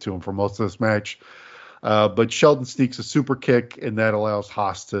handed to them for most of this match. But Shelton sneaks a super kick, and that allows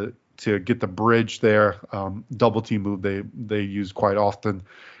Haas to get the bridge there. Double team move they use quite often,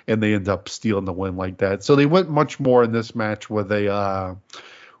 and they end up stealing the win like that. So they went much more in this match where they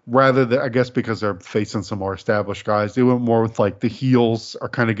rather than, I guess because they're facing some more established guys, they went more with like the heels are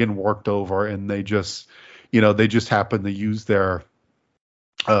kind of getting worked over, and they just happen to use their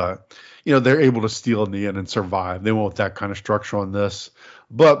they're able to steal in the end and survive. They went with that kind of structure on this.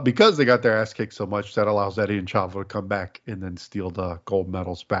 But because they got their ass kicked so much, that allows Eddie and Chavo to come back and then steal the gold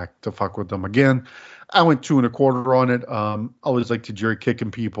medals back to fuck with them again. I went 2 1/4 on it. I always like Tajiri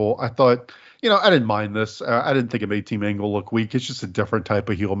kicking people. I thought, I didn't mind this. I didn't think it made Team Angle look weak. It's just a different type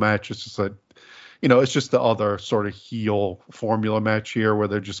of heel match. It's just it's just the other sort of heel formula match here where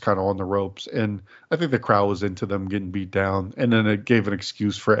they're just kind of on the ropes. And I think the crowd was into them getting beat down. And then it gave an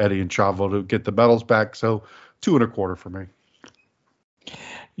excuse for Eddie and Chavo to get the medals back. So 2 1/4 for me.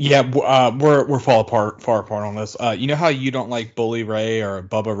 Yeah, we're far apart on this. You know how you don't like Bully Ray or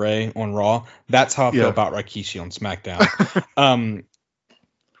Bubba Ray on Raw? That's how I feel about Rikishi on SmackDown.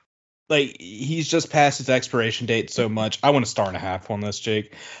 Like, he's just past his expiration date so much. I want a 1.5 on this,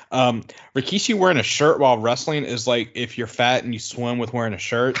 Jake. Rikishi wearing a shirt while wrestling is like if you're fat and you swim with wearing a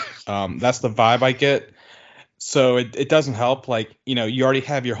shirt. That's the vibe I get. So it doesn't help. Like, you already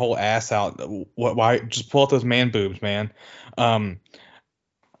have your whole ass out. Why just pull out those man boobs, man?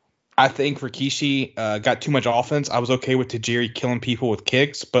 I think Rikishi got too much offense. I was okay with Tajiri killing people with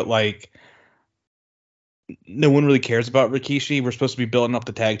kicks, but like, no one really cares about Rikishi. We're supposed to be building up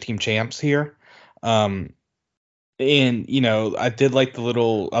the tag team champs here. And, I did like the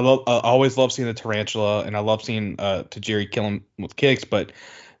little, I always love seeing the tarantula, and I love seeing Tajiri kill him with kicks, but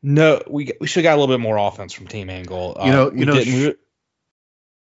no, we should have got a little bit more offense from Team Angle.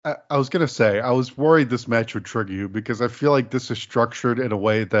 I was going to say, I was worried this match would trigger you because I feel like this is structured in a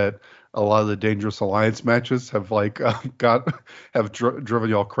way that a lot of the Dangerous Alliance matches have driven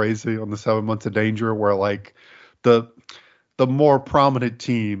y'all crazy on the 7 Months of Danger, where like the more prominent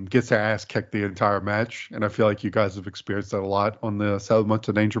team gets their ass kicked the entire match. And I feel like you guys have experienced that a lot on the 7 Months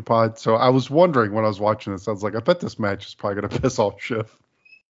of Danger pod. So I was wondering when I was watching this, I was like, I bet this match is probably going to piss off Schiff.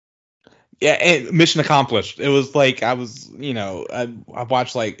 Yeah, and mission accomplished. It was like I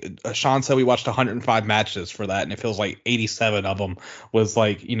watched like Sean said we watched 105 matches for that, and it feels like 87 of them was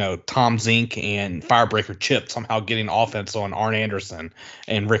like Tom Zink and Firebreaker Chip somehow getting offense on Arn Anderson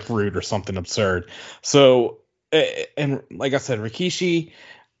and Rick Rude or something absurd. So, and like I said, Rikishi,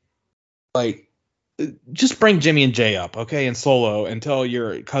 like, just bring Jimmy and Jay up, okay, and Solo, and tell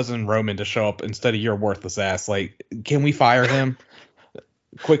your cousin Roman to show up instead of your worthless ass. Like, can we fire him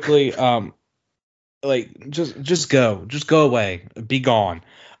quickly? Like, just go away, be gone.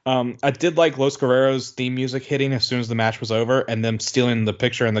 I did like Los Guerreros theme music hitting as soon as the match was over, and them stealing the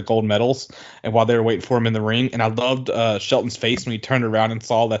picture and the gold medals, and while they were waiting for him in the ring. And I loved Shelton's face when he turned around and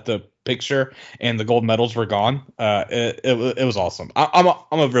saw that the picture and the gold medals were gone. It was awesome.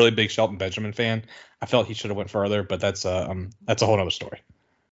 I'm a really big Shelton Benjamin fan. I felt he should have went further, but that's a whole other story.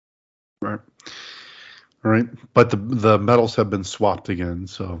 Right. All right, but the medals have been swapped again,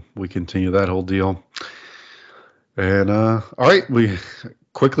 so we continue that whole deal. And all right, we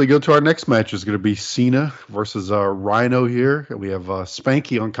quickly go to our next match. Is going to be Cena versus Rhino here. We have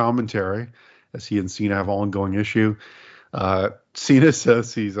Spanky on commentary, as he and Cena have an ongoing issue. Cena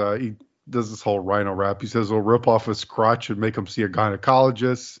says he does this whole Rhino rap. He says he'll rip off his crotch and make him see a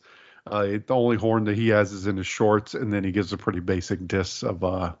gynecologist. The only horn that he has is in his shorts, and then he gives a pretty basic diss of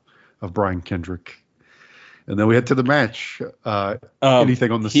Brian Kendrick. And then we head to the match.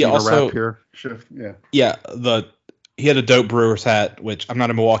 Anything on the Cena rap here? Yeah. Yeah. he had a dope Brewers hat, which I'm not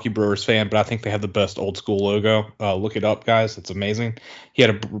a Milwaukee Brewers fan, but I think they have the best old school logo. Look it up, guys. It's amazing. He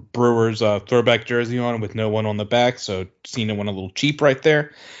had a Brewers throwback jersey on with no one on the back, so Cena went a little cheap right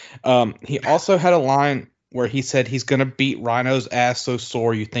there. He also had a line where he said he's going to beat Rhino's ass so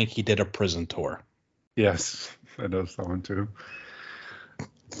sore you think he did a prison tour. Yes, I know that one too.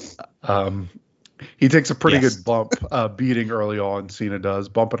 He takes a pretty good bump beating early on. Cena does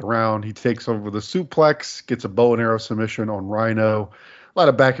bump it around. He takes over the suplex, gets a bow and arrow submission on Rhino. A lot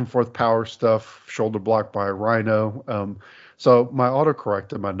of back and forth power stuff. Shoulder block by Rhino. So my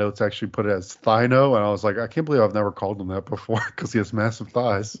autocorrect in my notes actually put it as Thino, and I was like, I can't believe I've never called him that before because he has massive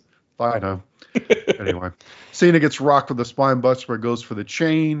thighs. Thino. Anyway, Cena gets rocked with a spine buster, goes for the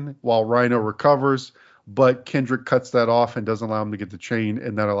chain while Rhino recovers. But Kendrick cuts that off and doesn't allow him to get the chain,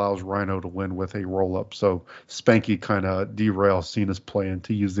 and that allows Rhino to win with a roll-up. So Spanky kind of derails Cena's plan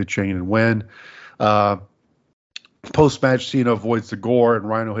to use the chain and win. Post-match, Cena avoids the gore, and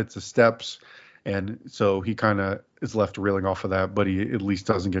Rhino hits the steps. And so he kind of is left reeling off of that, but he at least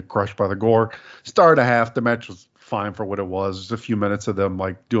doesn't get crushed by the gore. Start a half. The match was fine for what it was. Just a few minutes of them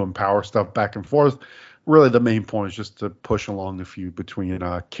like doing power stuff back and forth. Really, the main point is just to push along the feud between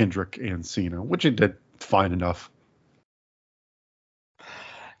Kendrick and Cena, which it did fine enough.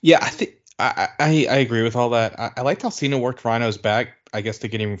 Yeah, I think I agree with all that. I liked how Cena worked Rhino's back, I guess, to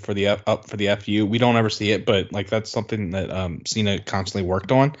get him for the up for the FU. We don't ever see it, but like that's something that Cena constantly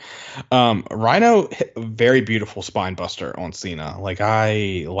worked on. Rhino hit a very beautiful spine buster on Cena. Like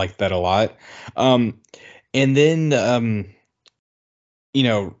I like that a lot. And then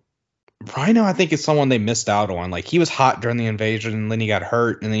Rhino, I think, is someone they missed out on. Like, he was hot during the invasion, and then he got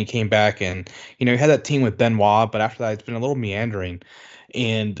hurt, and then he came back, and, he had that team with Benoit, but after that, it's been a little meandering.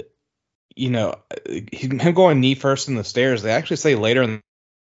 And, him going knee first in the stairs, they actually say later in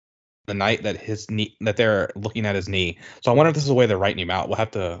the night that his knee, that they're looking at his knee. So I wonder if this is the way they're writing him out. We'll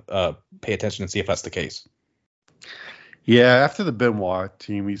have to pay attention and see if that's the case. Yeah, after the Benoit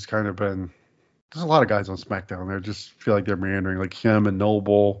team, he's kind of been, there's a lot of guys on SmackDown there just feel like they're meandering, like him and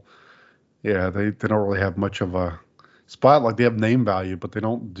Noble. Yeah, they don't really have much of a spot. Like, they have name value, but they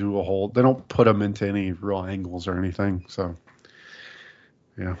don't they don't put them into any real angles or anything. So,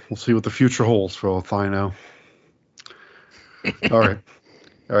 yeah, we'll see what the future holds for Thino. All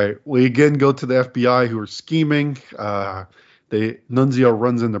right. We again go to the FBI, who are scheming. Nunzio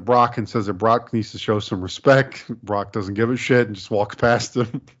runs into Brock and says that Brock needs to show some respect. Brock doesn't give a shit and just walks past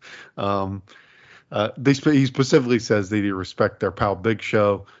him. He specifically says they need to respect their pal Big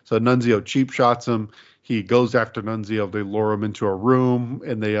Show. So Nunzio cheap shots him. He goes after Nunzio. They lure him into a room,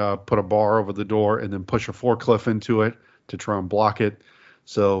 and they put a bar over the door and then push a forklift into it to try and block it.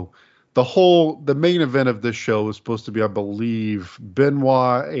 So the main event of this show was supposed to be, I believe,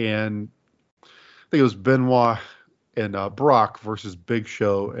 Benoit and Brock versus Big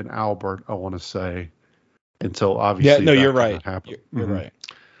Show and Albert, I want to say. Until obviously, yeah, no, you're right. You're mm-hmm. right.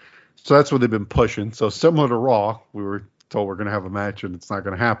 So that's what they've been pushing. So similar to Raw, we were told we're going to have a match, and it's not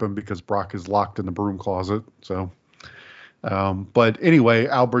going to happen because Brock is locked in the broom closet. So, but anyway,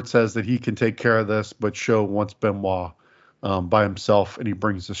 Albert says that he can take care of this, but Show wants Benoit by himself, and he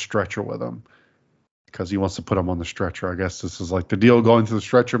brings the stretcher with him because he wants to put him on the stretcher. I guess this is like the deal going to the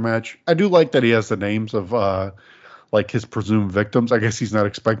stretcher match. I do like that he has the names of like his presumed victims. I guess he's not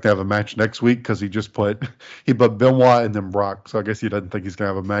expecting to have a match next week because he put Benoit and then Brock. So I guess he doesn't think he's going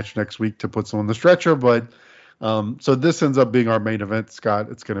to have a match next week to put someone on the stretcher. But so this ends up being our main event, Scott.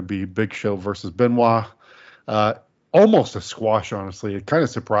 It's going to be Big Show versus Benoit. Almost a squash, honestly. It kind of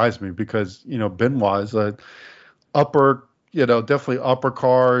surprised me because, Benoit is a definitely upper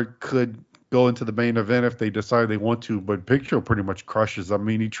card, could go into the main event if they decide they want to, but Big Show pretty much crushes. I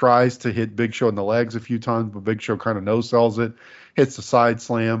mean, he tries to hit Big Show in the legs a few times, but Big Show kind of no-sells it, hits the side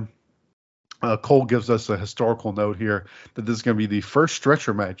slam. Cole gives us a historical note here that this is going to be the first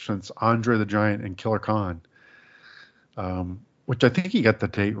stretcher match since Andre the Giant and Killer Khan, which I think he got the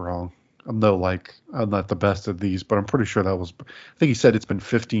date wrong. I'm not the best at these, but I'm pretty sure I think he said it's been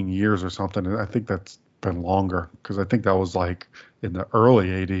 15 years or something, and I think that's been longer because I think that was like in the early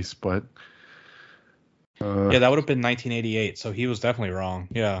 80s, but yeah, that would have been 1988, so he was definitely wrong.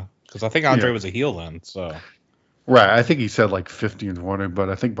 Yeah, because I think Andre was a heel then. So right, I think he said like 15 or 20, but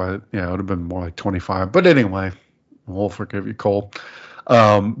I think it would have been more like 25. But anyway, we'll forgive you, Cole.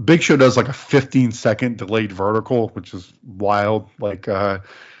 Big Show does like a 15-second delayed vertical, which is wild. Pretty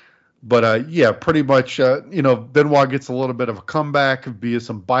much, Benoit gets a little bit of a comeback via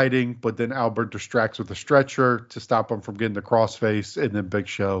some biting, but then Albert distracts with a stretcher to stop him from getting the crossface, and then Big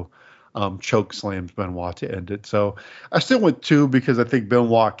Show choke slams Benoit to end it. So I still went 2 because I think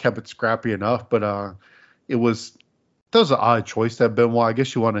Benoit kept it scrappy enough, but it was that was an odd choice, that Benoit. I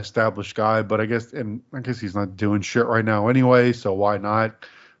guess you want an established guy, but I guess he's not doing shit right now anyway, so why not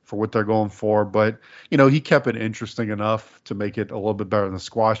for what they're going for? But, he kept it interesting enough to make it a little bit better than the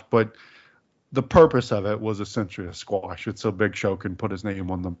squash, but the purpose of it was essentially a squash. It's so Big Show can put his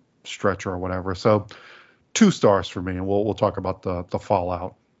name on the stretcher or whatever. So 2 stars for me, and we'll talk about the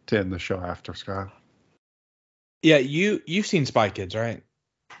fallout to end the show after, Scott. Yeah, you've seen Spy Kids, right?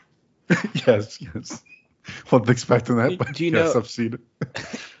 Yes. Wasn't expecting that, but Do you yes, know, I've seen it.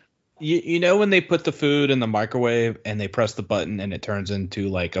 you know when they put the food in the microwave and they press the button and it turns into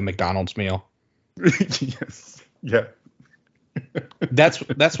like a McDonald's meal? Yes. Yeah. That's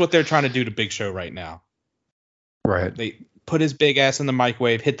what they're trying to do to Big Show right now. Right. They put his big ass in the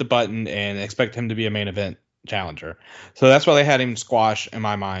microwave, hit the button, and expect him to be a main event challenger. So that's why they had him squash, in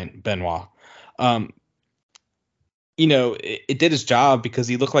my mind, Benoit. It did his job because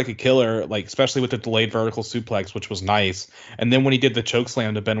he looked like a killer, like especially with the delayed vertical suplex, which was nice. And then when he did the choke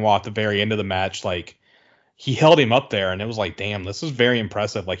slam to Benoit at the very end of the match, like he held him up there, and it was like, damn, this is very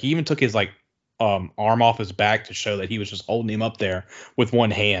impressive. Like he even took his arm off his back to show that he was just holding him up there with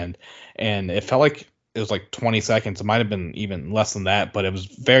one hand, and it felt like it was like 20 seconds. It might have been even less than that, but it was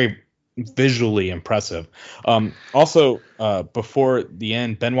very visually impressive. Also, before the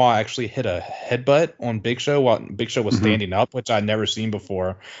end, Benoit actually hit a headbutt on Big Show while Big Show was standing up, which I'd never seen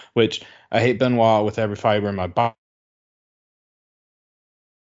before, which I hate Benoit with every fiber in my body.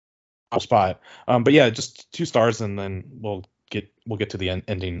 Spot. But yeah, just 2 stars, and then we'll get to the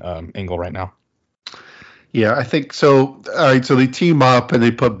ending angle right now. Yeah, I think so. All right, so they team up and they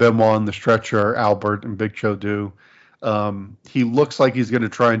put Benoit on the stretcher. Albert and Big Show do. He looks like he's going to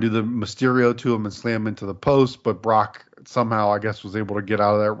try and do the Mysterio to him and slam into the post, but Brock somehow, I guess, was able to get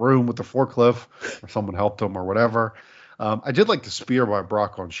out of that room with the forklift, or someone helped him or whatever. I did like the spear by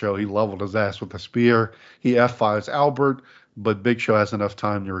Brock on show. He leveled his ass with the spear. He F5s Albert, but Big Show has enough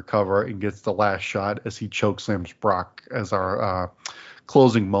time to recover and gets the last shot as he chokeslams Brock as our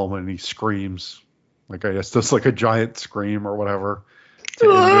closing moment, and he screams. Like, I guess that's like a giant scream or whatever.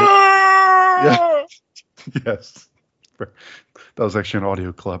 Yeah. Yes. That was actually an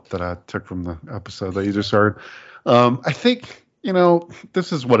audio clip that I took from the episode that you just heard. I think,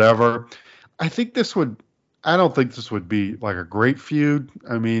 this is whatever. I don't think this would be like a great feud.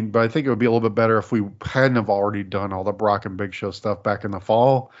 I mean, but I think it would be a little bit better if we hadn't have already done all the Brock and Big Show stuff back in the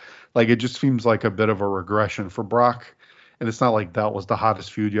fall. Like, it just seems like a bit of a regression for Brock. And it's not like that was the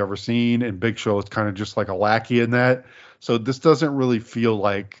hottest feud you ever seen. And Big Show is kind of just like a lackey in that. So this doesn't really feel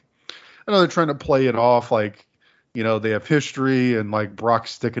like, I know they're trying to play it off like, they have history and like Brock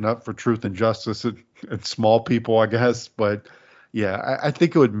sticking up for truth and justice and small people, I guess. But yeah, I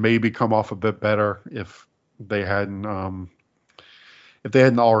think it would maybe come off a bit better if they hadn't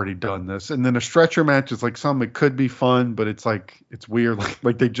already done this. And then a stretcher match is like something that could be fun, but it's like, it's weird.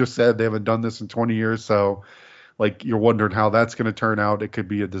 Like they just said, they haven't done this in 20 years. So like, you're wondering how that's going to turn out. It could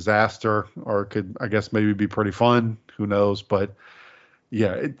be a disaster, or it could, I guess, maybe be pretty fun. Who knows? But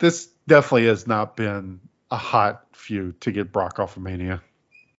yeah, this definitely has not been a hot feud to get Brock off of Mania.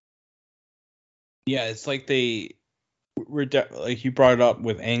 Yeah, it's like they were like you brought it up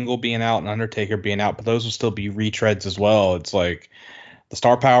with Angle being out and Undertaker being out, but those will still be retreads as well. It's like the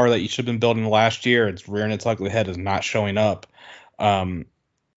star power that you should have been building last year, it's rearing its ugly head, is not showing up. And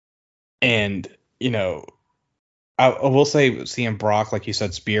I will say, seeing Brock, like you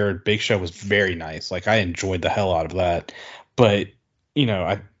said, speared Big Show was very nice. Like, I enjoyed the hell out of that. But,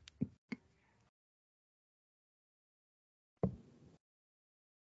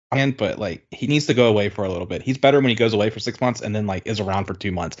 but like, he needs to go away for a little bit. He's better when he goes away for 6 months and then like is around for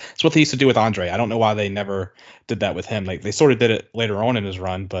 2 months. It's what they used to do with Andre. I don't know why they never did that with him. Like, they sort of did it later on in his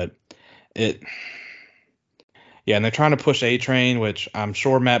run, but yeah, and they're trying to push A-Train, which I'm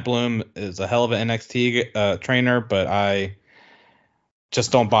sure Matt Bloom is a hell of an NXT trainer, but I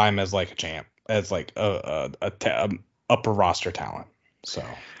just don't buy him as like a champ, as like a upper roster talent. So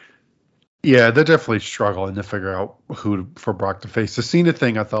yeah, they're definitely struggling to figure out who for Brock to face. The Cena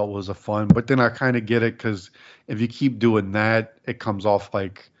thing I thought was a fun, but then I kind of get it, because if you keep doing that, it comes off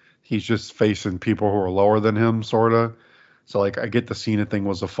like he's just facing people who are lower than him, sort of. So, like, I get the Cena thing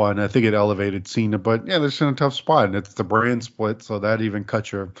was a fun. I think it elevated Cena, but yeah, they're in a tough spot, and it's the brand split, so that even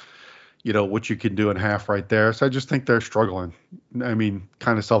cuts your, what you can do in half right there. So I just think they're struggling. I mean,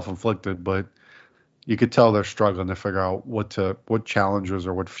 kind of self-inflicted, but you could tell they're struggling to figure out what challenges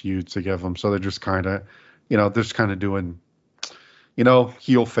or what feuds to give them. So they're just kind of, they're just kind of doing,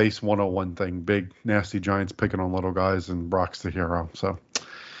 heel face 101 thing, big nasty giants picking on little guys, and Brock's the hero. So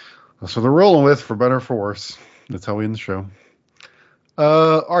that's what they're rolling with, for better or for worse. That's how we end the show.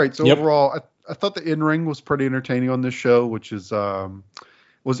 All right. So overall, I thought the in-ring was pretty entertaining on this show, which is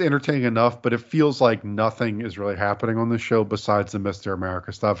was entertaining enough, but it feels like nothing is really happening on this show besides the Mr.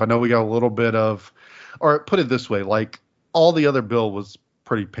 America stuff. I know we got a little bit of, or put it this way, like all the other bill was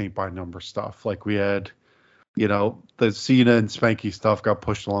pretty paint by number stuff. Like we had, the Cena and Spanky stuff got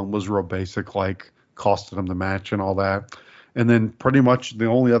pushed along, was real basic, like costed them the match and all that. And then pretty much the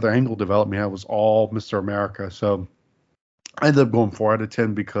only other angle development we had was all Mr. America. So I ended up going 4 out of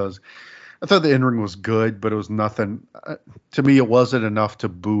 10 because I thought the in-ring was good, but it was nothing. To me, it wasn't enough to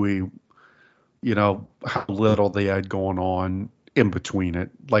buoy, how little they had going on in between it.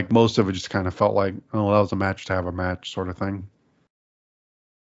 Like most of it just kind of felt like, oh, that was a match to have a match sort of thing.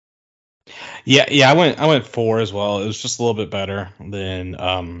 Yeah, I went 4 as well. It was just a little bit better than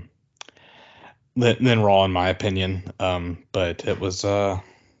Raw in my opinion. But it was it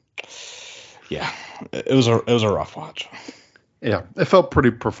was a rough watch. Yeah, it felt pretty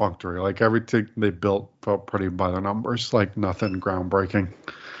perfunctory. Like everything they built felt pretty by the numbers, like nothing groundbreaking.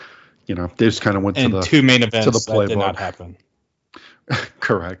 They just kind of went to the 2 main events to the playbook. That did not happen.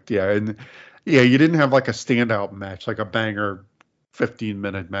 Correct. Yeah, and you didn't have like a standout match, like a banger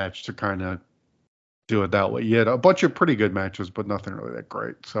 15-minute match to kind of do it that way. You had a bunch of pretty good matches, but nothing really that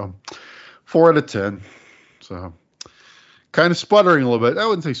great. So 4 out of 10. So kind of sputtering a little bit. I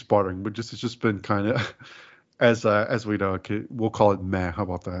wouldn't say sputtering, but it's just been kind of. As we know, we'll call it meh. How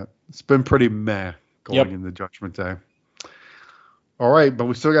about that? It's been pretty meh going into Judgment Day. All right, but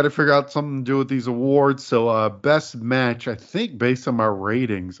we still got to figure out something to do with these awards. So best match, I think based on my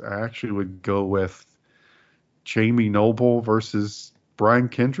ratings, I actually would go with Jamie Noble versus Brian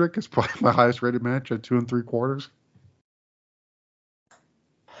Kendrick. It's probably my highest rated match at 2 3/4.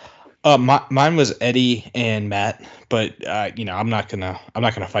 Mine was Eddie and Matt, but I'm not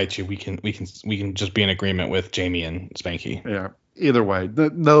gonna fight you. We can just be in agreement with Jamie and Spanky. Yeah. Either way,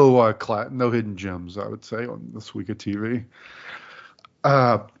 no hidden gems, I would say, on this week of TV.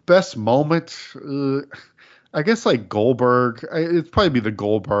 Best moment, I guess like Goldberg. It'd probably be the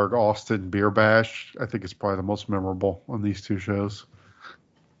Goldberg Austin Beer Bash. I think it's probably the most memorable on these 2 shows.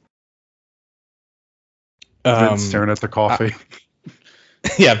 Vince staring at the coffee.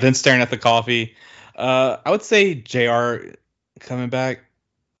 Yeah, Vince staring at the coffee. I would say JR coming back.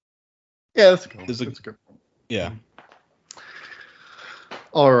 Yeah, that's good. Yeah.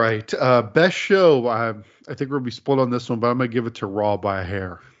 All right. Best show. I think we're going to be split on this one, but I'm going to give it to Raw by a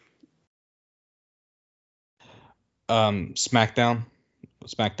hair. Smackdown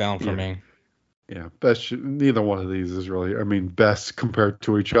for me. Yeah, best. Neither one of these is really, best compared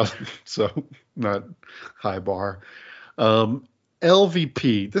to each other. So not high bar.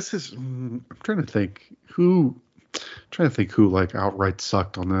 LVP. This is. I'm trying to think who like outright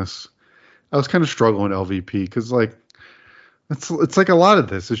sucked on this. I was kind of struggling LVP because like it's like a lot of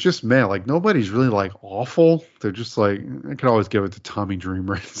this. It's just like nobody's really like awful. They're just like I can always give it to Tommy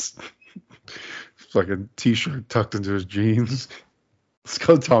Dreamer. It's like a t-shirt tucked into his jeans. Let's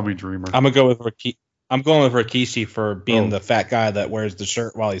go Tommy Dreamer. I'm going with Rikishi for being the fat guy that wears the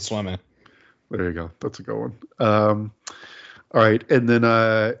shirt while he's swimming. There you go. That's a good one. All right, and then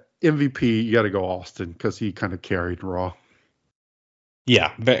MVP, you got to go Austin because he kind of carried Raw.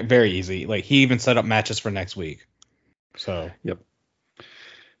 Yeah, very easy. Like he even set up matches for next week. So Yep.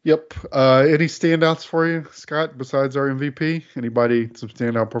 Any standouts for you, Scott, besides our MVP? Anybody, some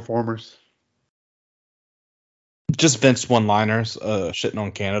standout performers? Just Vince one-liners, shitting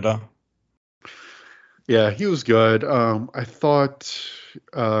on Canada. Yeah, he was good. I thought,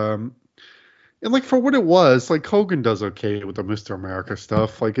 and like for what it was, like Hogan does okay with the Mr. America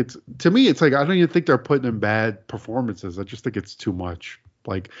stuff. Like to me, it's like I don't even think they're putting in bad performances. I just think it's too much.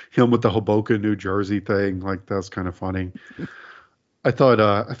 Like him with the Hoboken, New Jersey thing, like that's kind of funny. I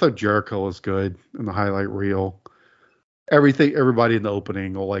thought Jericho was good in the highlight reel. Everybody in the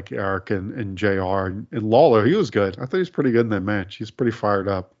opening, like Eric and JR and Lawler, he was good. I thought he was pretty good in that match. He's pretty fired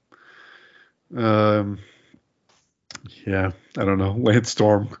up. Yeah, I don't know. Lance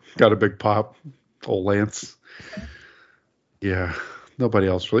Storm got a big pop. Old Lance. Yeah, nobody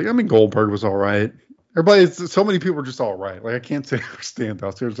else really. Goldberg was all right. So many people were just all right. Like I can't say they were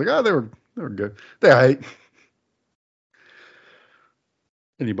standouts. They were just like, they were good. They're all right.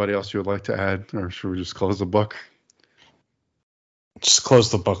 Anybody else you would like to add, or should we just close the book? Just close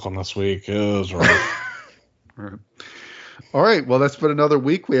the book on this week. It was rough. All right. Well, that's been another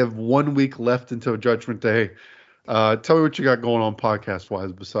week. We have 1 week left until Judgment Day. Tell me what you got going on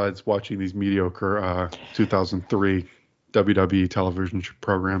podcast-wise besides watching these mediocre 2003 WWE television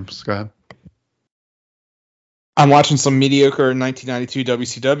programs, Scott. I'm watching some mediocre 1992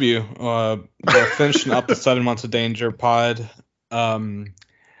 WCW. We're finishing up the 7 Months of Danger pod.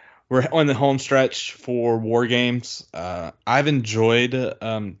 we're on the home stretch for War Games. I've enjoyed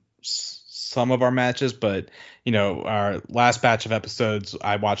some of our matches, but our last batch of episodes,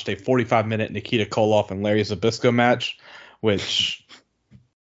 I watched a 45-minute Nikita Koloff and Larry Zbyszko match, which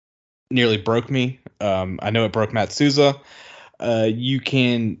nearly broke me. I know it broke Matt Souza. You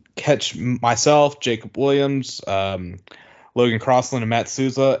can catch myself, Jacob Williams, Logan Crossland, and Matt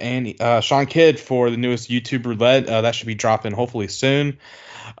Souza, and Sean Kidd for the newest YouTube Roulette. That should be dropping hopefully soon.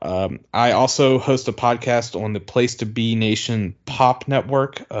 I also host a podcast on the Place to Be Nation Pop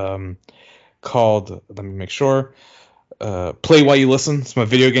Network called, let me make sure, Play While You Listen. It's my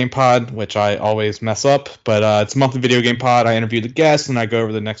video game pod, which I always mess up, but it's a monthly video game pod. I interview the guests, and I go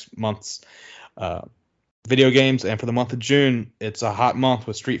over the next month's video games. And for the month of June, it's a hot month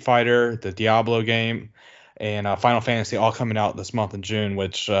with Street Fighter, the Diablo game, and Final Fantasy all coming out this month in June,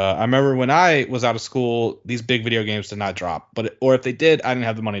 which I remember when I was out of school, these big video games did not drop. Or if they did, I didn't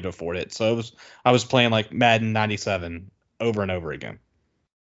have the money to afford it. So I was playing like Madden 97 over and over again.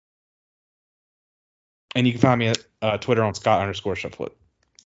 And you can find me at Twitter on Scott_Shifflett.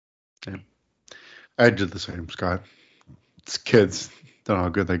 Yeah. I did the same, Scott. It's kids. Don't know how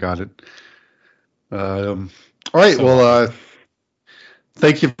good they got it. All right. Well,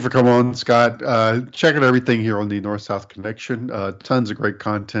 thank you for coming on, Scott. Checking everything here on the North-South Connection. Tons of great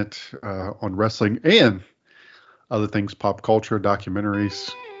content on wrestling and other things, pop culture,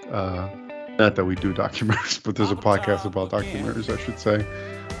 documentaries. Not that we do documentaries, but there's a podcast about documentaries, I should say.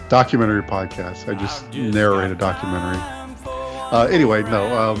 Documentary podcast. I just narrate a documentary. Anyway,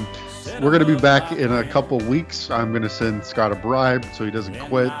 no. We're going to be back in a couple of weeks. I'm going to send Scott a bribe so he doesn't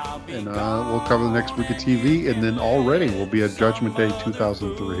quit. And we'll cover the next week of TV. And then already we'll be at Judgment Day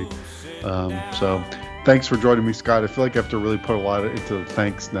 2003. So thanks for joining me, Scott. I feel like I have to really put a lot into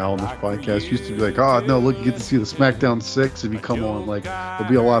thanks now on this podcast. Used to be like, oh, no, look, you get to see the Smackdown 6 if you come on. Like, it'll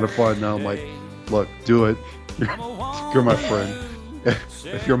be a lot of fun. Now I'm like, look, do it. You're my friend.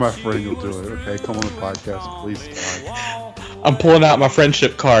 If you're my friend, you'll do it. Okay, come on the podcast, please. God. I'm pulling out my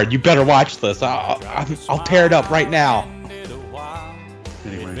friendship card. You better watch this. I'll tear it up right now.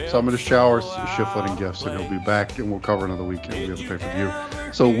 Anyway, so I'm going to shower Shifflett and gifts, and he'll be back, and we'll cover another weekend. We have a pay-per-view.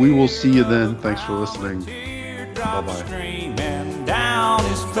 So we will see you then. Thanks for listening. Bye-bye. Streaming down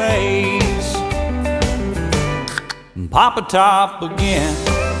his face. Papa Top again.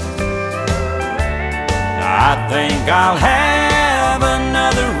 I think I'll have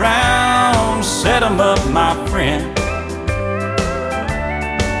another round. Set 'em up, my friend.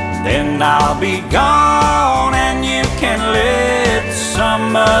 Then I'll be gone and you can let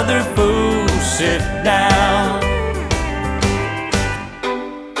some other fool sit down.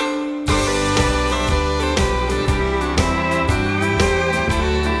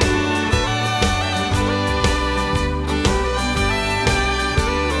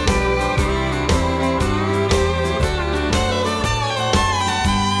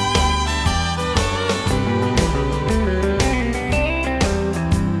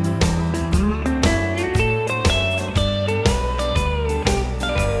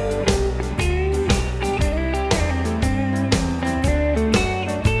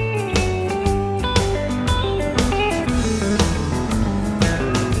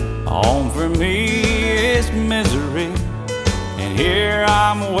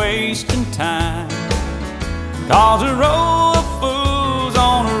 Cause a row of fools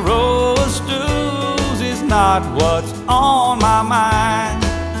on a row of stools is not what's on my mind.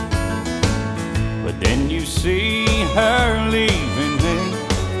 But then you see her leaving me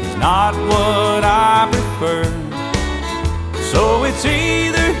is not what I prefer. So it's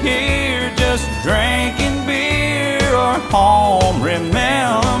either here just drinking beer or home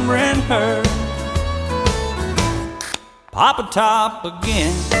remembering her. Papa Top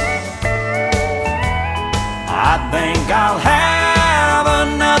again. I think I'll have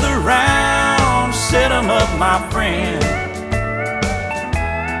another round. Set 'em up, my friend.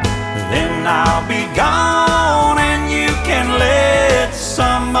 Then I'll be gone and you can let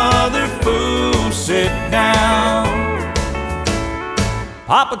some other fool sit down.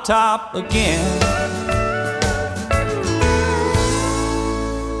 Papa Top again.